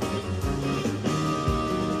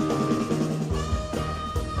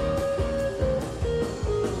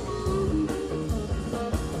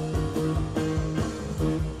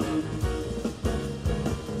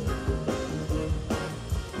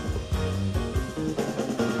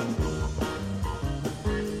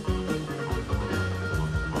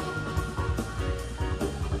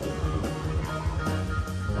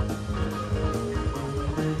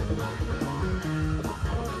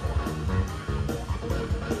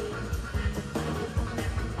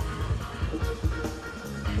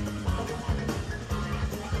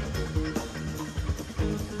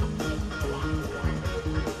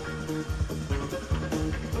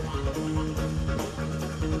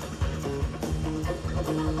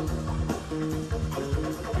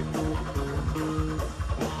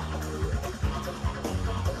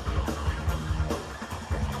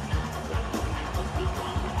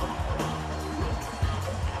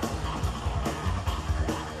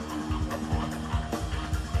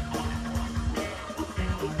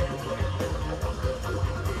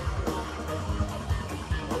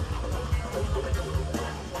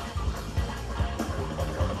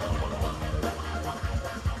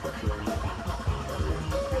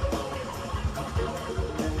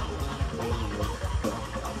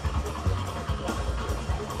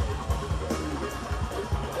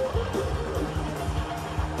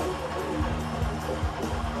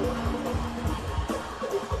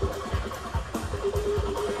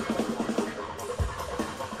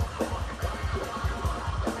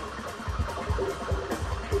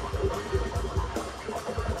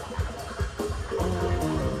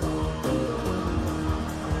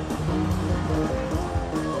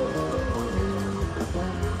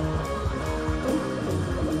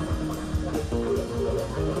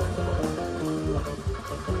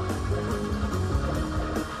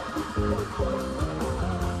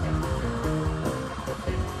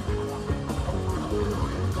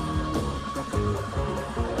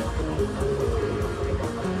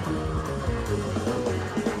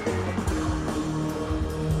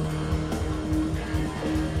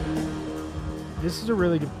 this is a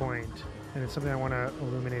really good point, and it's something I want to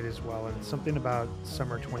illuminate as well. And it's something about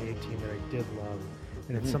summer 2018 that I did love,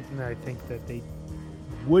 and it's something that I think that they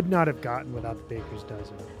would not have gotten without the Baker's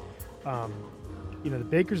Dozen. The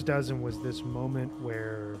Baker's Dozen was this moment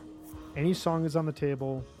where any song is on the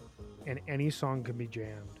table, and any song can be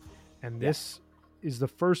jammed, and this is the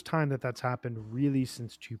first time that that's happened really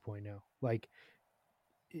since 2.0. Like,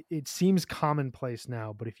 it seems commonplace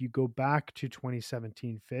now, but if you go back to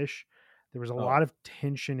 2017 Fish, there was a lot of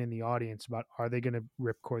tension in the audience about, are they going to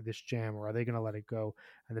ripcord this jam or are they going to let it go?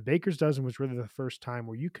 And the Baker's Dozen was really the first time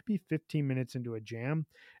where you could be 15 minutes into a jam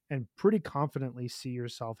and pretty confidently see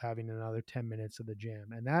yourself having another 10 minutes of the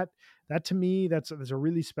jam. And that to me, that's a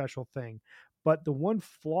really special thing. But the one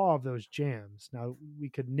flaw of those jams, now we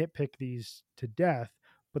could nitpick these to death,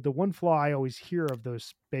 but the one flaw I always hear of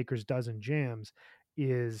those Baker's Dozen jams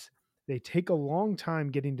is they take a long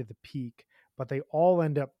time getting to the peak, but they all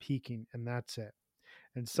end up peaking, and that's it.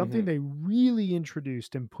 And something they really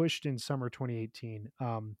introduced and pushed in summer 2018.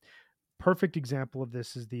 Perfect example of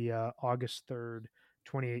this is the August 3rd,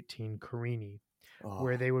 2018 Carini,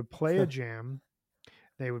 where they would play a jam,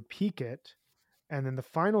 they would peak it, and then the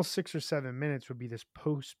final 6 or 7 minutes would be this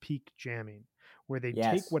post-peak jamming, where they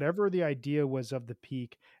take whatever the idea was of the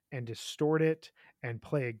peak and distort it and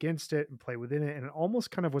play against it and play within it. And it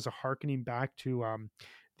almost kind of was a hearkening back to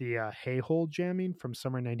the Hey Hole jamming from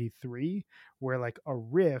summer 93, where like a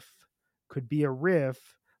riff could be a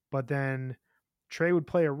riff, but then Trey would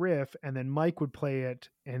play a riff and then Mike would play it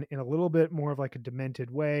in a little bit more of like a demented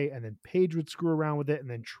way. And then Paige would screw around with it. And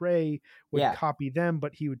then Trey would copy them,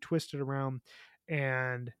 but he would twist it around.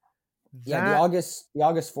 And the August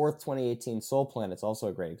 4th, 2018 Soul Planet's also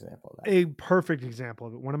a great example of that. A perfect example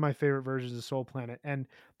of it. One of my favorite versions of Soul Planet. And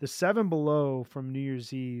the Seven Below from New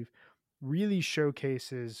Year's Eve really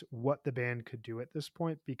showcases what the band could do at this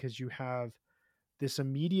point, because you have this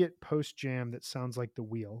immediate post jam that sounds like The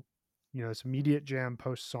Wheel. This immediate jam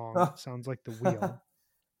post song that sounds like The Wheel.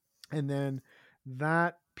 And then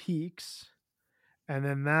that peaks, and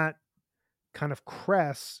then that kind of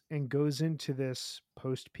crests and goes into this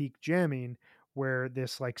post-peak jamming where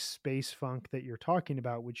this like space funk that you're talking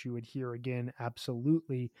about, which you would hear again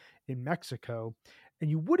absolutely in Mexico, and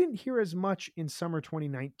you wouldn't hear as much in summer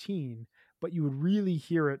 2019, but you would really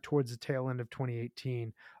hear it towards the tail end of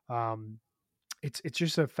 2018. It's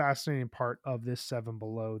just a fascinating part of this Seven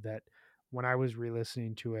Below that when I was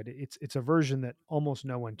re-listening to it, it's a version that almost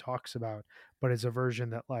no one talks about, but it's a version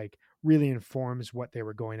that like really informs what they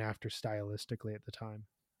were going after stylistically at the time.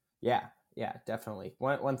 Yeah, definitely.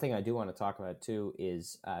 One thing I do want to talk about too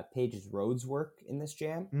is Paige's Rhodes work in this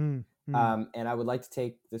jam. And I would like to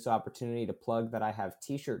take this opportunity to plug that I have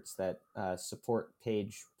t-shirts that support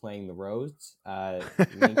Paige playing the Rhodes.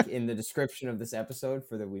 Link in the description of this episode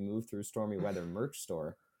for the We Move Through Stormy Weather merch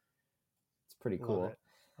store. It's pretty cool.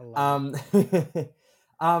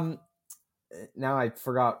 Now I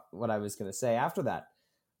forgot what I was going to say after that.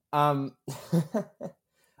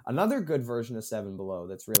 Another good version of Seven Below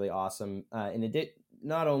that's really awesome.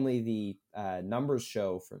 Not only the numbers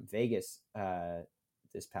show from Vegas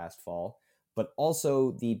this past fall, but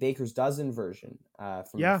also the Baker's Dozen version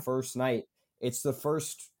from the first night. It's the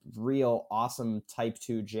first real awesome Type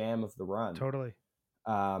 2 jam of the run. Totally.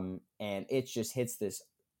 And it just hits this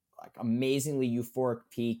like amazingly euphoric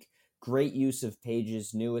peak. Great use of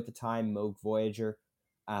Paige's new at the time Moog Voyager.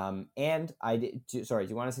 And sorry, do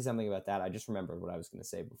you want to say something about that? I just remembered what I was going to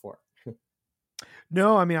say before.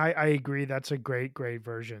 No, I mean, I agree. That's a great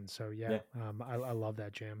version. So I love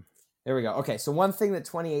that jam. There we go. Okay, so one thing that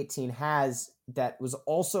 2018 has that was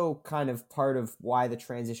also kind of part of why the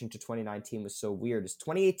transition to 2019 was so weird is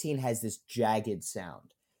 2018 has this jagged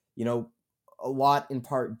sound. A lot in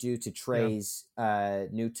part due to Trey's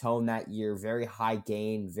new tone that year. Very high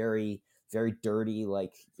gain, very, very dirty,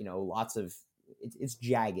 lots of... It's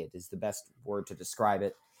jagged is the best word to describe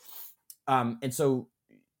it. And so,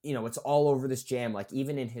 it's all over this jam. Like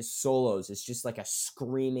even in his solos, it's just like a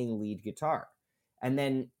screaming lead guitar. And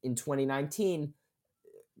then in 2019,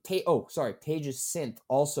 Paige's synth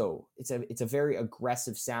also, it's a very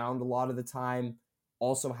aggressive sound a lot of the time,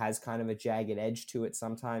 also has kind of a jagged edge to it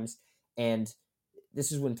sometimes. And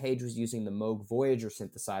this is when Paige was using the Moog Voyager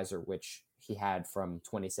synthesizer, which he had from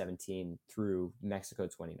 2017 through Mexico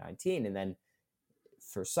 2019. And then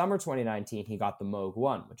for summer 2019, he got the Moog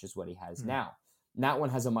One, which is what he has now. And that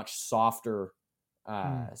one has a much softer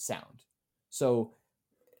sound. So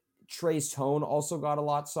Trey's tone also got a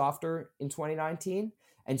lot softer in 2019.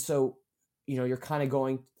 And so, you're kind of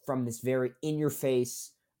going from this very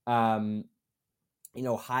in-your-face, high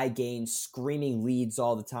gain, screaming leads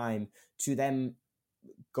all the time to them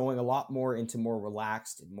going a lot more into more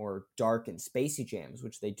relaxed and more dark and spacey jams,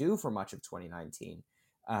 which they do for much of 2019.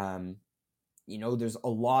 There's a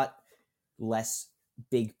lot less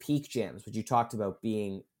big peak jams, which you talked about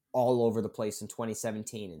being all over the place in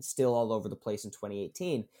 2017 and still all over the place in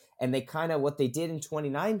 2018. And they kind of, what they did in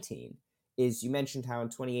 2019 is, you mentioned how in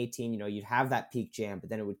 2018, you'd have that peak jam, but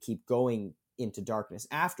then it would keep going into darkness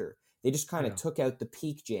after. They just kind of took out the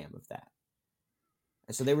peak jam of that.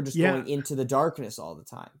 And so they were just going into the darkness all the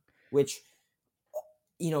time, which,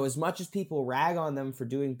 as much as people rag on them for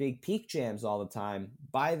doing big peak jams all the time,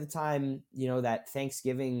 by the time, that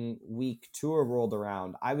Thanksgiving week tour rolled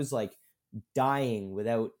around, I was like dying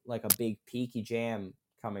without like a big peaky jam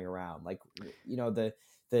coming around. Like,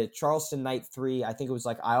 the Charleston Night 3, I think it was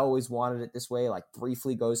like I Always Wanted It This Way, like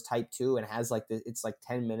briefly goes type 2 and has like it's like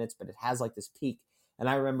 10 minutes, but it has like this peak. And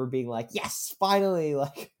I remember being like, yes, finally,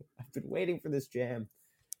 like I've been waiting for this jam.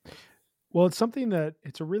 Well, it's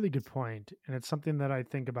a really good point, and it's something that I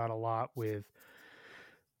think about a lot with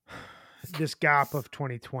this gap of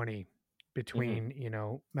 2020 between,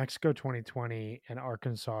 Mexico 2020 and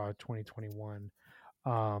Arkansas 2021.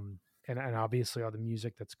 And obviously all the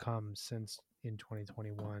music that's come since in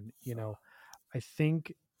 2021. I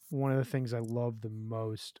think one of the things I love the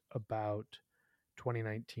most about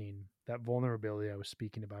 2019, that vulnerability I was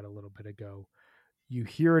speaking about a little bit ago, you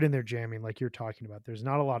hear it in their jamming, like you're talking about. There's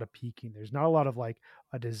not a lot of peaking. There's not a lot of like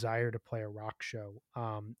a desire to play a rock show.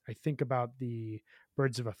 I think about the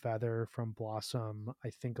Birds of a Feather from Blossom. I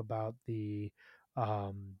think about the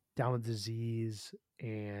Down with Disease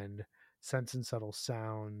and Sense and Subtle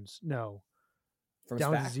Sounds. No, From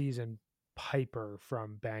Down with SPAC? Disease and Piper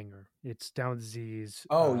from Banger. It's Down with Disease.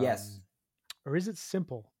 Oh, yes. Or is it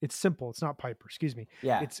Simple? It's Simple. It's not Piper. Excuse me.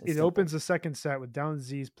 Yeah, It Simple. opens the second set with Down with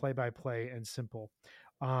Disease, Play by Play, and Simple.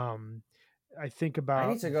 I think about.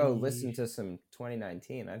 I need to go listen to some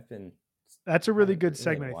 2019. That's a really good it's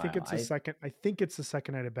been segment. a I think while. it's the second. I think it's the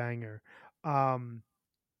second night of Banger. I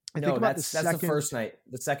think No, about that's the second. the first night.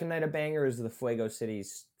 The second night of Banger is the Fuego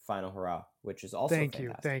City's Final Hurrah, which is also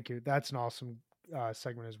fantastic. Thank you. That's an awesome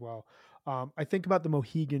segment as well. I think about the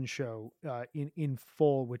Mohegan show in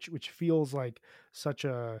full, which feels like such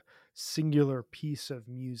a singular piece of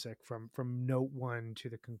music from note one to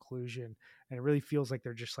the conclusion, and it really feels like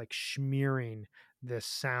they're just like smearing this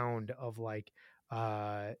sound of like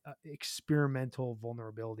experimental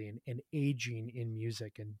vulnerability and aging in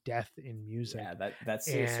music and death in music. Yeah, that's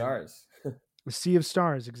Sea of Stars. The Sea of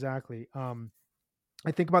Stars, exactly.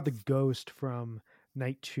 I think about the Ghost from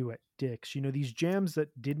Night 2 at Dick's. These jams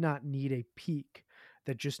that did not need a peak,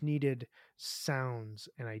 that just needed sounds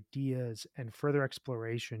and ideas and further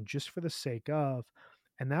exploration just for the sake of.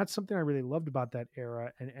 And that's something I really loved about that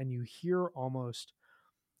era. And you hear almost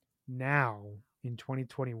now in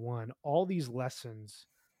 2021 all these lessons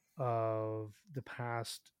of the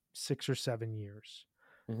past 6 or 7 years.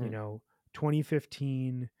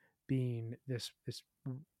 2015 being this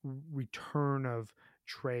return of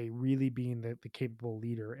Trey really being the capable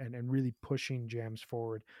leader and really pushing jams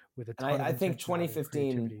forward with a ton of I think intentionality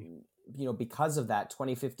and 2015, because of that,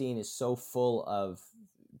 2015 is so full of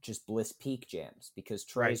just bliss peak jams because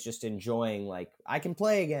Trey's just enjoying, like, I can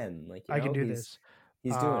play again. Like, I can do this.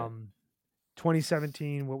 He's doing it.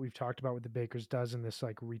 2017, what we've talked about with the Bakers Dozen, this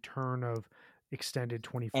like return of extended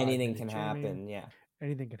 25 anything can jamming. happen. Yeah.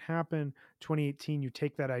 Anything can happen. 2018, you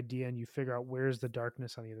take that idea and you figure out where's the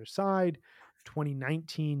darkness on the other side.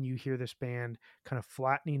 2019, you hear this band kind of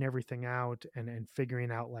flattening everything out and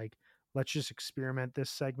figuring out like, let's just experiment this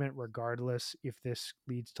segment regardless if this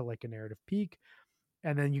leads to like a narrative peak.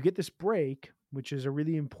 And then you get this break, which is a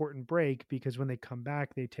really important break because when they come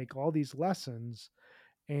back, they take all these lessons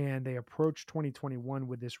and they approach 2021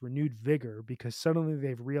 with this renewed vigor because suddenly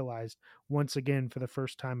they've realized once again for the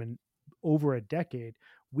first time in over a decade,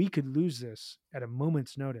 we could lose this at a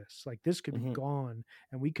moment's notice. Like this could be gone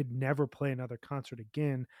and we could never play another concert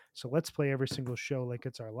again. So let's play every single show like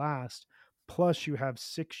it's our last. Plus you have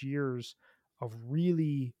 6 years of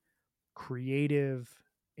really creative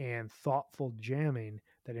and thoughtful jamming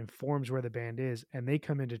that informs where the band is. And they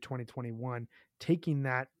come into 2021 taking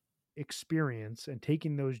that experience and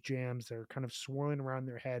taking those jams that are kind of swirling around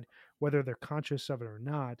their head, whether they're conscious of it or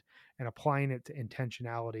not, and applying it to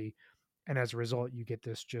intentionality. And as a result, you get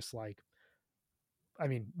this just like, I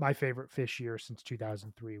mean, my favorite Fish year since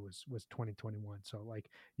 2003 was 2021. So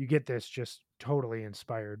like you get this just totally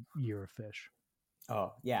inspired year of Fish.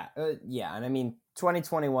 Oh yeah. Yeah. And I mean,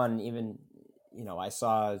 2021, even, I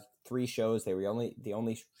saw 3 shows. They were the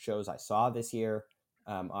only shows I saw this year.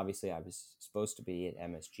 Obviously I was supposed to be at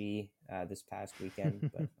MSG this past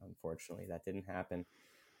weekend, but unfortunately that didn't happen.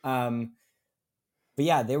 But But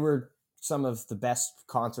yeah, they were some of the best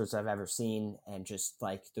concerts I've ever seen, and just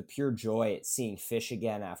like the pure joy at seeing Fish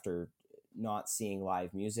again after not seeing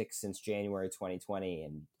live music since January 2020,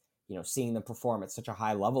 and seeing them perform at such a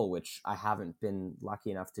high level, which I haven't been lucky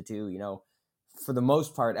enough to do. For the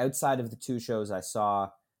most part, outside of the 2 shows I saw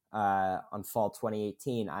on fall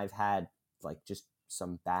 2018, I've had like just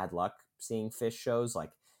some bad luck seeing Fish shows. Like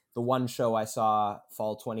the one show I saw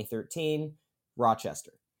fall 2013,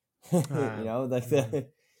 Rochester.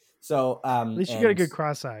 So At least you got a good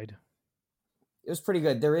cross-eyed. It was pretty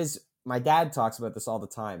good. My dad talks about this all the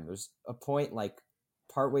time. There's a point like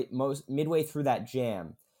midway through that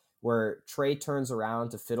jam where Trey turns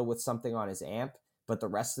around to fiddle with something on his amp, but the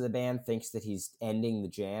rest of the band thinks that he's ending the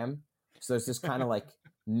jam. So there's this kind of like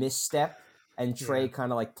misstep, and Trey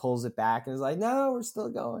kind of like pulls it back and is like, "No, we're still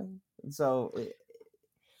going." And so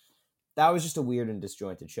that was just a weird and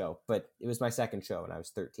disjointed show, but it was my second show and I was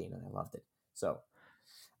 13 and I loved it. So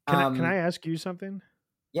can I ask you something?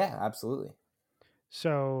 Yeah, absolutely.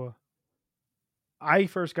 So I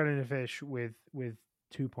first got into Fish with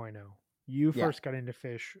 2.0. You first got into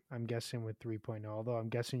Fish, I'm guessing, with 3.0, although I'm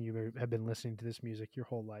guessing you have been listening to this music your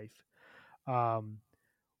whole life.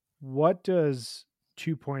 What does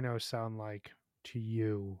 2.0 sound like to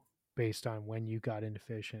you based on when you got into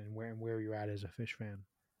Fish and where you're at as a Fish fan?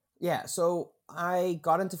 Yeah, so I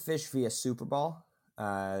got into Fish via Super Bowl.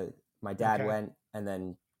 My dad went and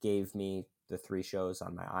then gave me the 3 shows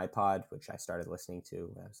on my iPod, which I started listening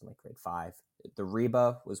to when I was in like grade 5. The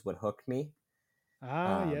Reba was what hooked me.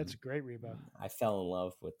 Yeah, it's a great Reba. I fell in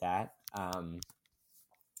love with that.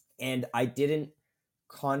 And I didn't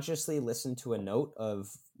consciously listen to a note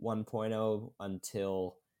of 1.0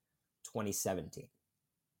 until 2017.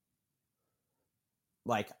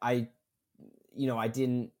 Like I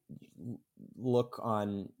didn't look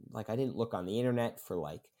on the internet for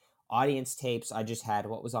like audience tapes. I just had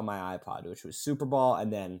what was on my iPod, which was Super Bowl,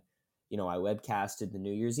 and then I webcasted the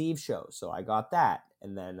New Year's Eve show, so I got that,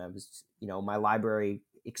 and then I was my library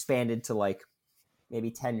expanded to like maybe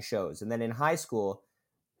 10 shows, and then in high school,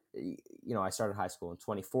 I started high school in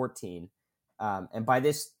 2014, and by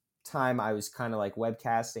this time I was kind of like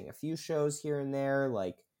webcasting a few shows here and there,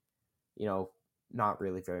 like not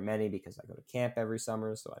really very many because I go to camp every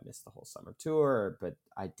summer, so I missed the whole summer tour, but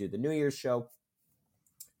I do the New Year's show.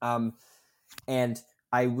 And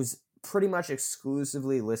I was pretty much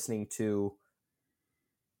exclusively listening to,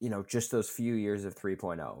 just those few years of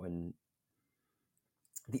 3.0. And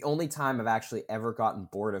the only time I've actually ever gotten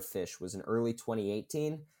bored of Fish was in early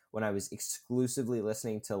 2018 when I was exclusively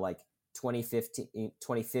listening to like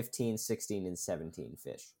 2015, 16, and 17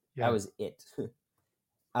 Fish. Yeah. That was it.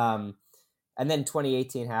 And then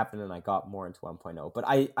 2018 happened and I got more into 1.0. But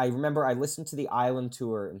I remember I listened to the Island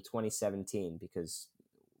Tour in 2017 because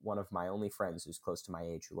one of my only friends who's close to my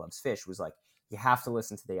age who loves Fish was like, you have to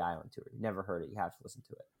listen to the Island Tour. You've never heard it. You have to listen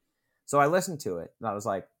to it. So I listened to it and I was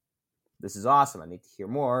like, this is awesome. I need to hear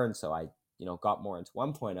more. And so I, got more into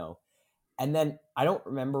 1.0. And then I don't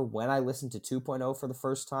remember when I listened to 2.0 for the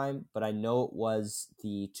first time, but I know it was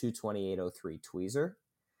the 22803 Tweezer.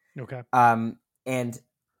 Okay. And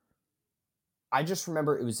I just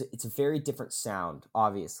remember it's a very different sound,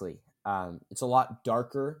 obviously. It's a lot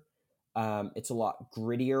darker. It's a lot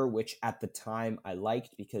grittier, which at the time I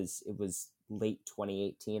liked because it was late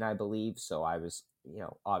 2018, I believe. So I was,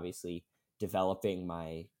 obviously developing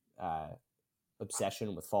my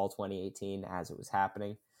obsession with fall 2018 as it was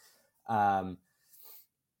happening. I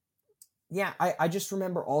just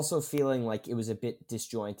remember also feeling like it was a bit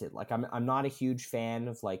disjointed. Like I'm not a huge fan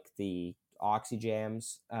of like the Oxy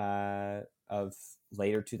jams of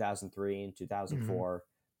later 2003 and 2004.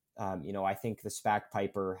 Mm-hmm. I think the Spack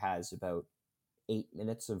Piper has about 8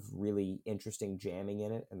 minutes of really interesting jamming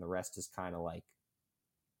in it, and the rest is kind of like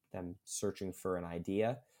them searching for an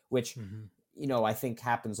idea, which, I think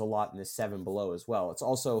happens a lot in the 7 Below as well. It's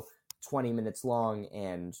also 20 minutes long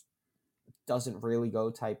and doesn't really go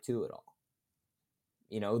type 2 at all.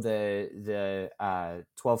 The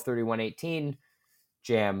 12:31:18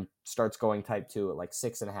 jam starts going type 2 at like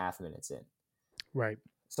 6.5 minutes in. Right.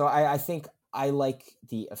 So I think I like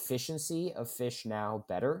the efficiency of Fish now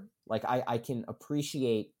better. Like I can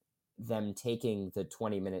appreciate them taking the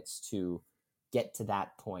 20 minutes to get to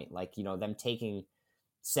that point. Like, them taking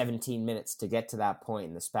 17 minutes to get to that point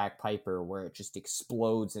in the Spack Piper where it just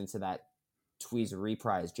explodes into that Tweezer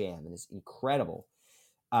reprise jam and is incredible.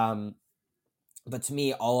 But to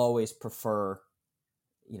me, I'll always prefer,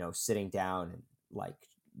 sitting down and like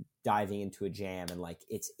diving into a jam and like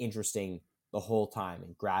it's interesting the whole time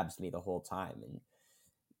and grabs me the whole time. And,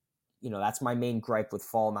 that's my main gripe with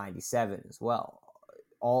Fall 97 as well.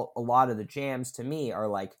 a lot of the jams to me are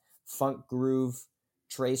like funk groove.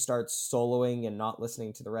 Trey starts soloing and not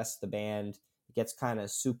listening to the rest of the band. It gets kind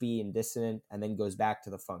of soupy and dissonant, and then goes back to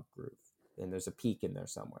the funk groove. And there's a peak in there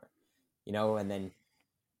somewhere, and then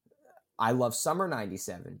I love Summer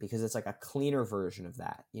 97 because it's like a cleaner version of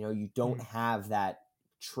that. You don't have that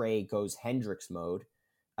Trey goes Hendrix mode.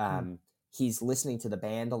 He's listening to the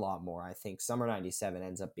band a lot more. I think Summer 97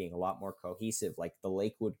 ends up being a lot more cohesive. Like the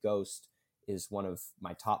Lakewood Ghost is one of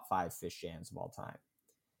my top 5 Fish jams of all time.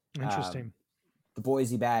 Interesting. The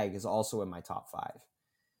Boise Bag is also in my top 5.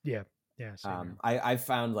 Yeah. I've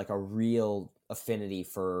found like a real affinity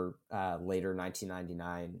for later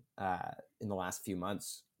 1999 in the last few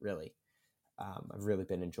months, really. I've really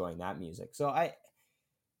been enjoying that music. So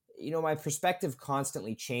my perspective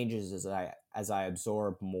constantly changes as I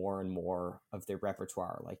absorb more and more of their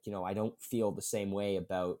repertoire. Like, I don't feel the same way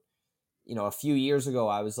about, a few years ago,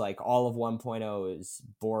 I was like, all of 1.0 is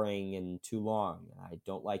boring and too long. I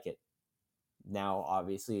don't like it. Now,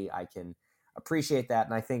 obviously, I can appreciate that.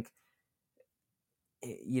 And I think,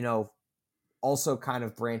 also kind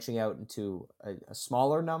of branching out into a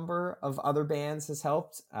smaller number of other bands has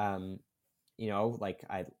helped. Like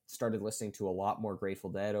I started listening to a lot more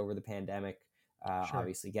Grateful Dead over the pandemic, Sure.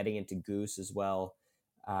 Obviously getting into Goose as well.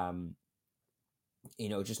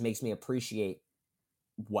 It just makes me appreciate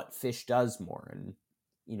what Fish does more. And,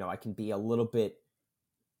 I can be a little bit,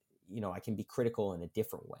 I can be critical in a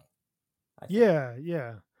different way.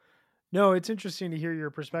 Yeah. No, it's interesting to hear your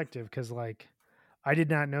perspective because, like, I did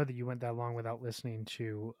not know that you went that long without listening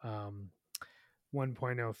to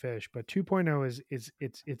 1.0 Fish, but 2.0 is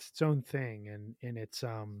it's its own thing, and it's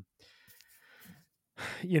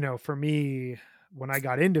for me, when I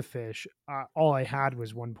got into Fish, all I had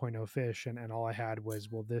was 1.0 Fish, and all I had was,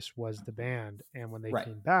 well, this was the band, and when they Right.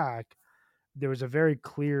 came back, there was a very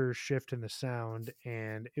clear shift in the sound,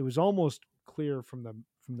 and it was almost clear from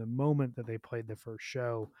the moment that they played the first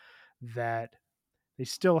show that they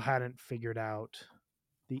still hadn't figured out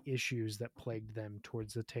the issues that plagued them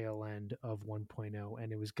towards the tail end of 1.0,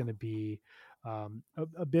 and it was going to be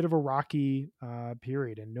a bit of a rocky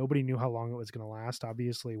period, and nobody knew how long it was going to last.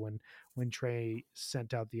 Obviously, when Trey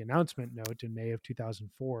sent out the announcement note in May of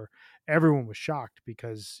 2004, everyone was shocked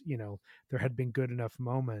because there had been good enough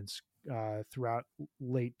moments throughout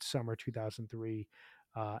late summer 2003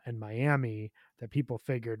 and Miami that people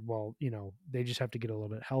figured, well, they just have to get a little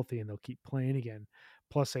bit healthy and they'll keep playing again.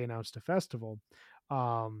 Plus, they announced a festival.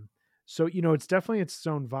 So, it's definitely its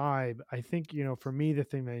own vibe. I think, for me, the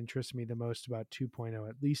thing that interests me the most about 2.0,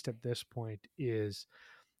 at least at this point, is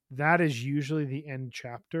that is usually the end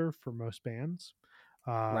chapter for most bands.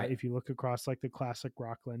 Right. If you look across like the classic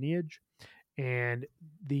rock lineage, and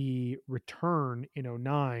the return in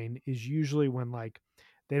 09 is usually when like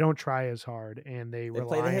they don't try as hard and they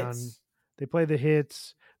rely on, they play the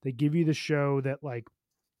hits, they give you the show that like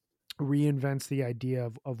reinvents the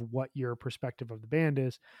idea of what your perspective of the band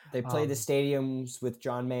is. They play the stadiums with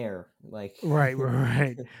John Mayer, like right.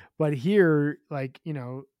 But here, like,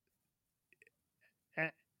 and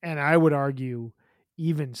I would argue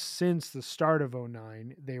even since the start of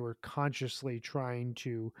 09, they were consciously trying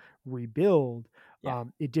to rebuild. Yeah.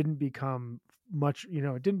 It didn't become much,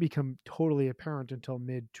 it didn't become totally apparent until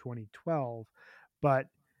mid 2012. But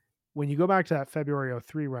when you go back to that February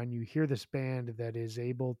 03 run, you hear this band that is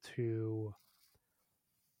able to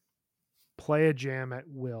play a jam at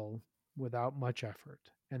will without much effort.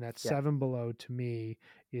 And that Seven Below to me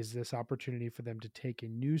is this opportunity for them to take a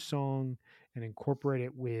new song and incorporate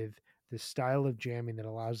it with this style of jamming that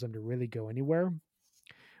allows them to really go anywhere.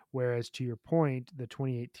 Whereas to your point, the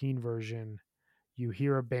 2018 version, you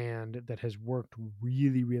hear a band that has worked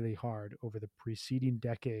really, really hard over the preceding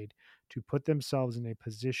decade to put themselves in a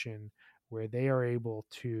position where they are able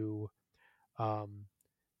to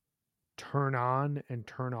turn on and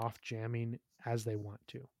turn off jamming as they want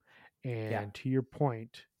to. And to your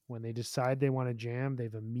point, when they decide they want to jam,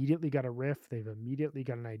 they've immediately got a riff, they've immediately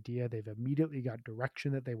got an idea, they've immediately got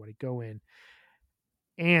direction that they want to go in.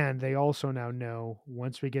 And they also now know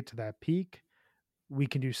once we get to that peak, we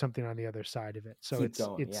can do something on the other side of it. So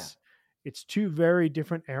it's two very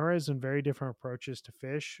different eras and very different approaches to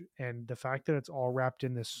Fish. And the fact that it's all wrapped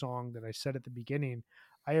in this song that I said at the beginning,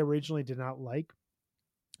 I originally did not like,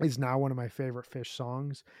 is now one of my favorite Fish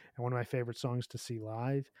songs, and one of my favorite songs to see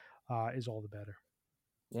live is All the Better.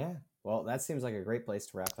 Yeah. Well, that seems like a great place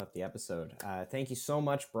to wrap up the episode. Thank you so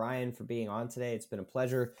much, Brian, for being on today. It's been a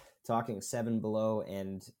pleasure talking Seven Below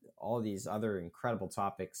and all these other incredible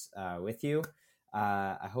topics with you.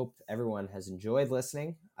 I hope everyone has enjoyed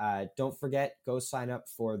listening. Don't forget, go sign up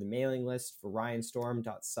for the mailing list for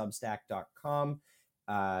ryanstorm.substack.com.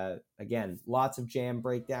 Again, lots of jam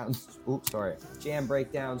breakdowns. Jam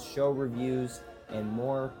breakdowns, show reviews, and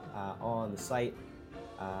more on the site.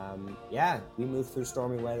 We Moved Through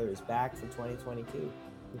Stormy Weather is back for 2022.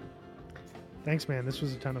 Thanks, man. This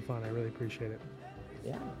was a ton of fun. I really appreciate it.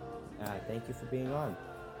 Yeah. Thank you for being on.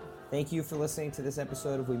 Thank you for listening to this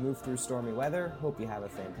episode of We Move Through Stormy Weather. Hope you have a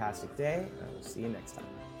fantastic day, and I will see you next time.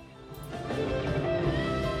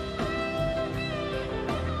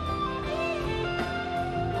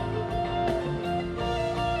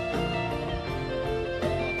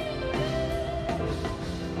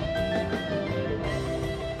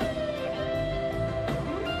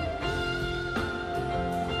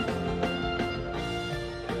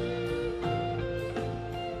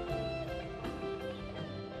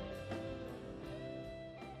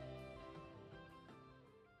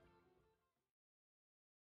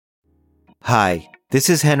 Hi, this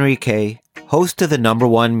is Henry Kay, host of the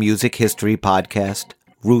 #1 music history podcast,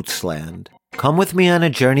 Rootsland. Come with me on a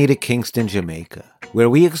journey to Kingston, Jamaica, where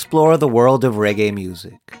we explore the world of reggae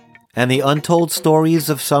music and the untold stories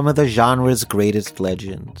of some of the genre's greatest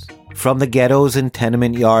legends. From the ghettos and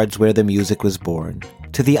tenement yards where the music was born,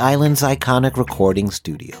 to the island's iconic recording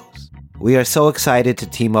studios. We are so excited to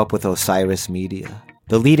team up with Osiris Media,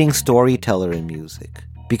 the leading storyteller in music,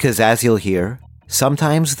 because as you'll hear,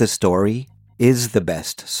 sometimes the story is the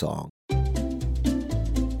best song.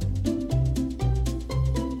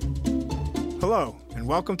 Hello, and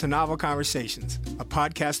welcome to Novel Conversations, a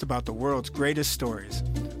podcast about the world's greatest stories.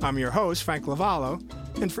 I'm your host, Frank Lavallo,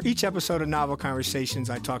 and for each episode of Novel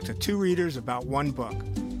Conversations, I talk to two readers about one book.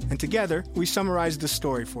 And together, we summarize the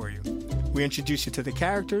story for you. We introduce you to the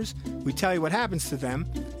characters, we tell you what happens to them,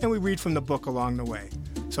 and we read from the book along the way.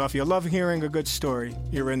 So if you love hearing a good story,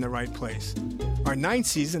 you're in the right place. Our 9th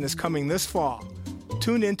season is coming this fall.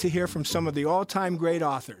 Tune in to hear from some of the all-time great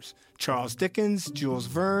authors, Charles Dickens, Jules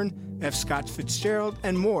Verne, F. Scott Fitzgerald,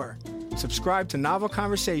 and more. Subscribe to Novel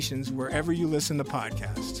Conversations wherever you listen to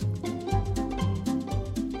podcasts.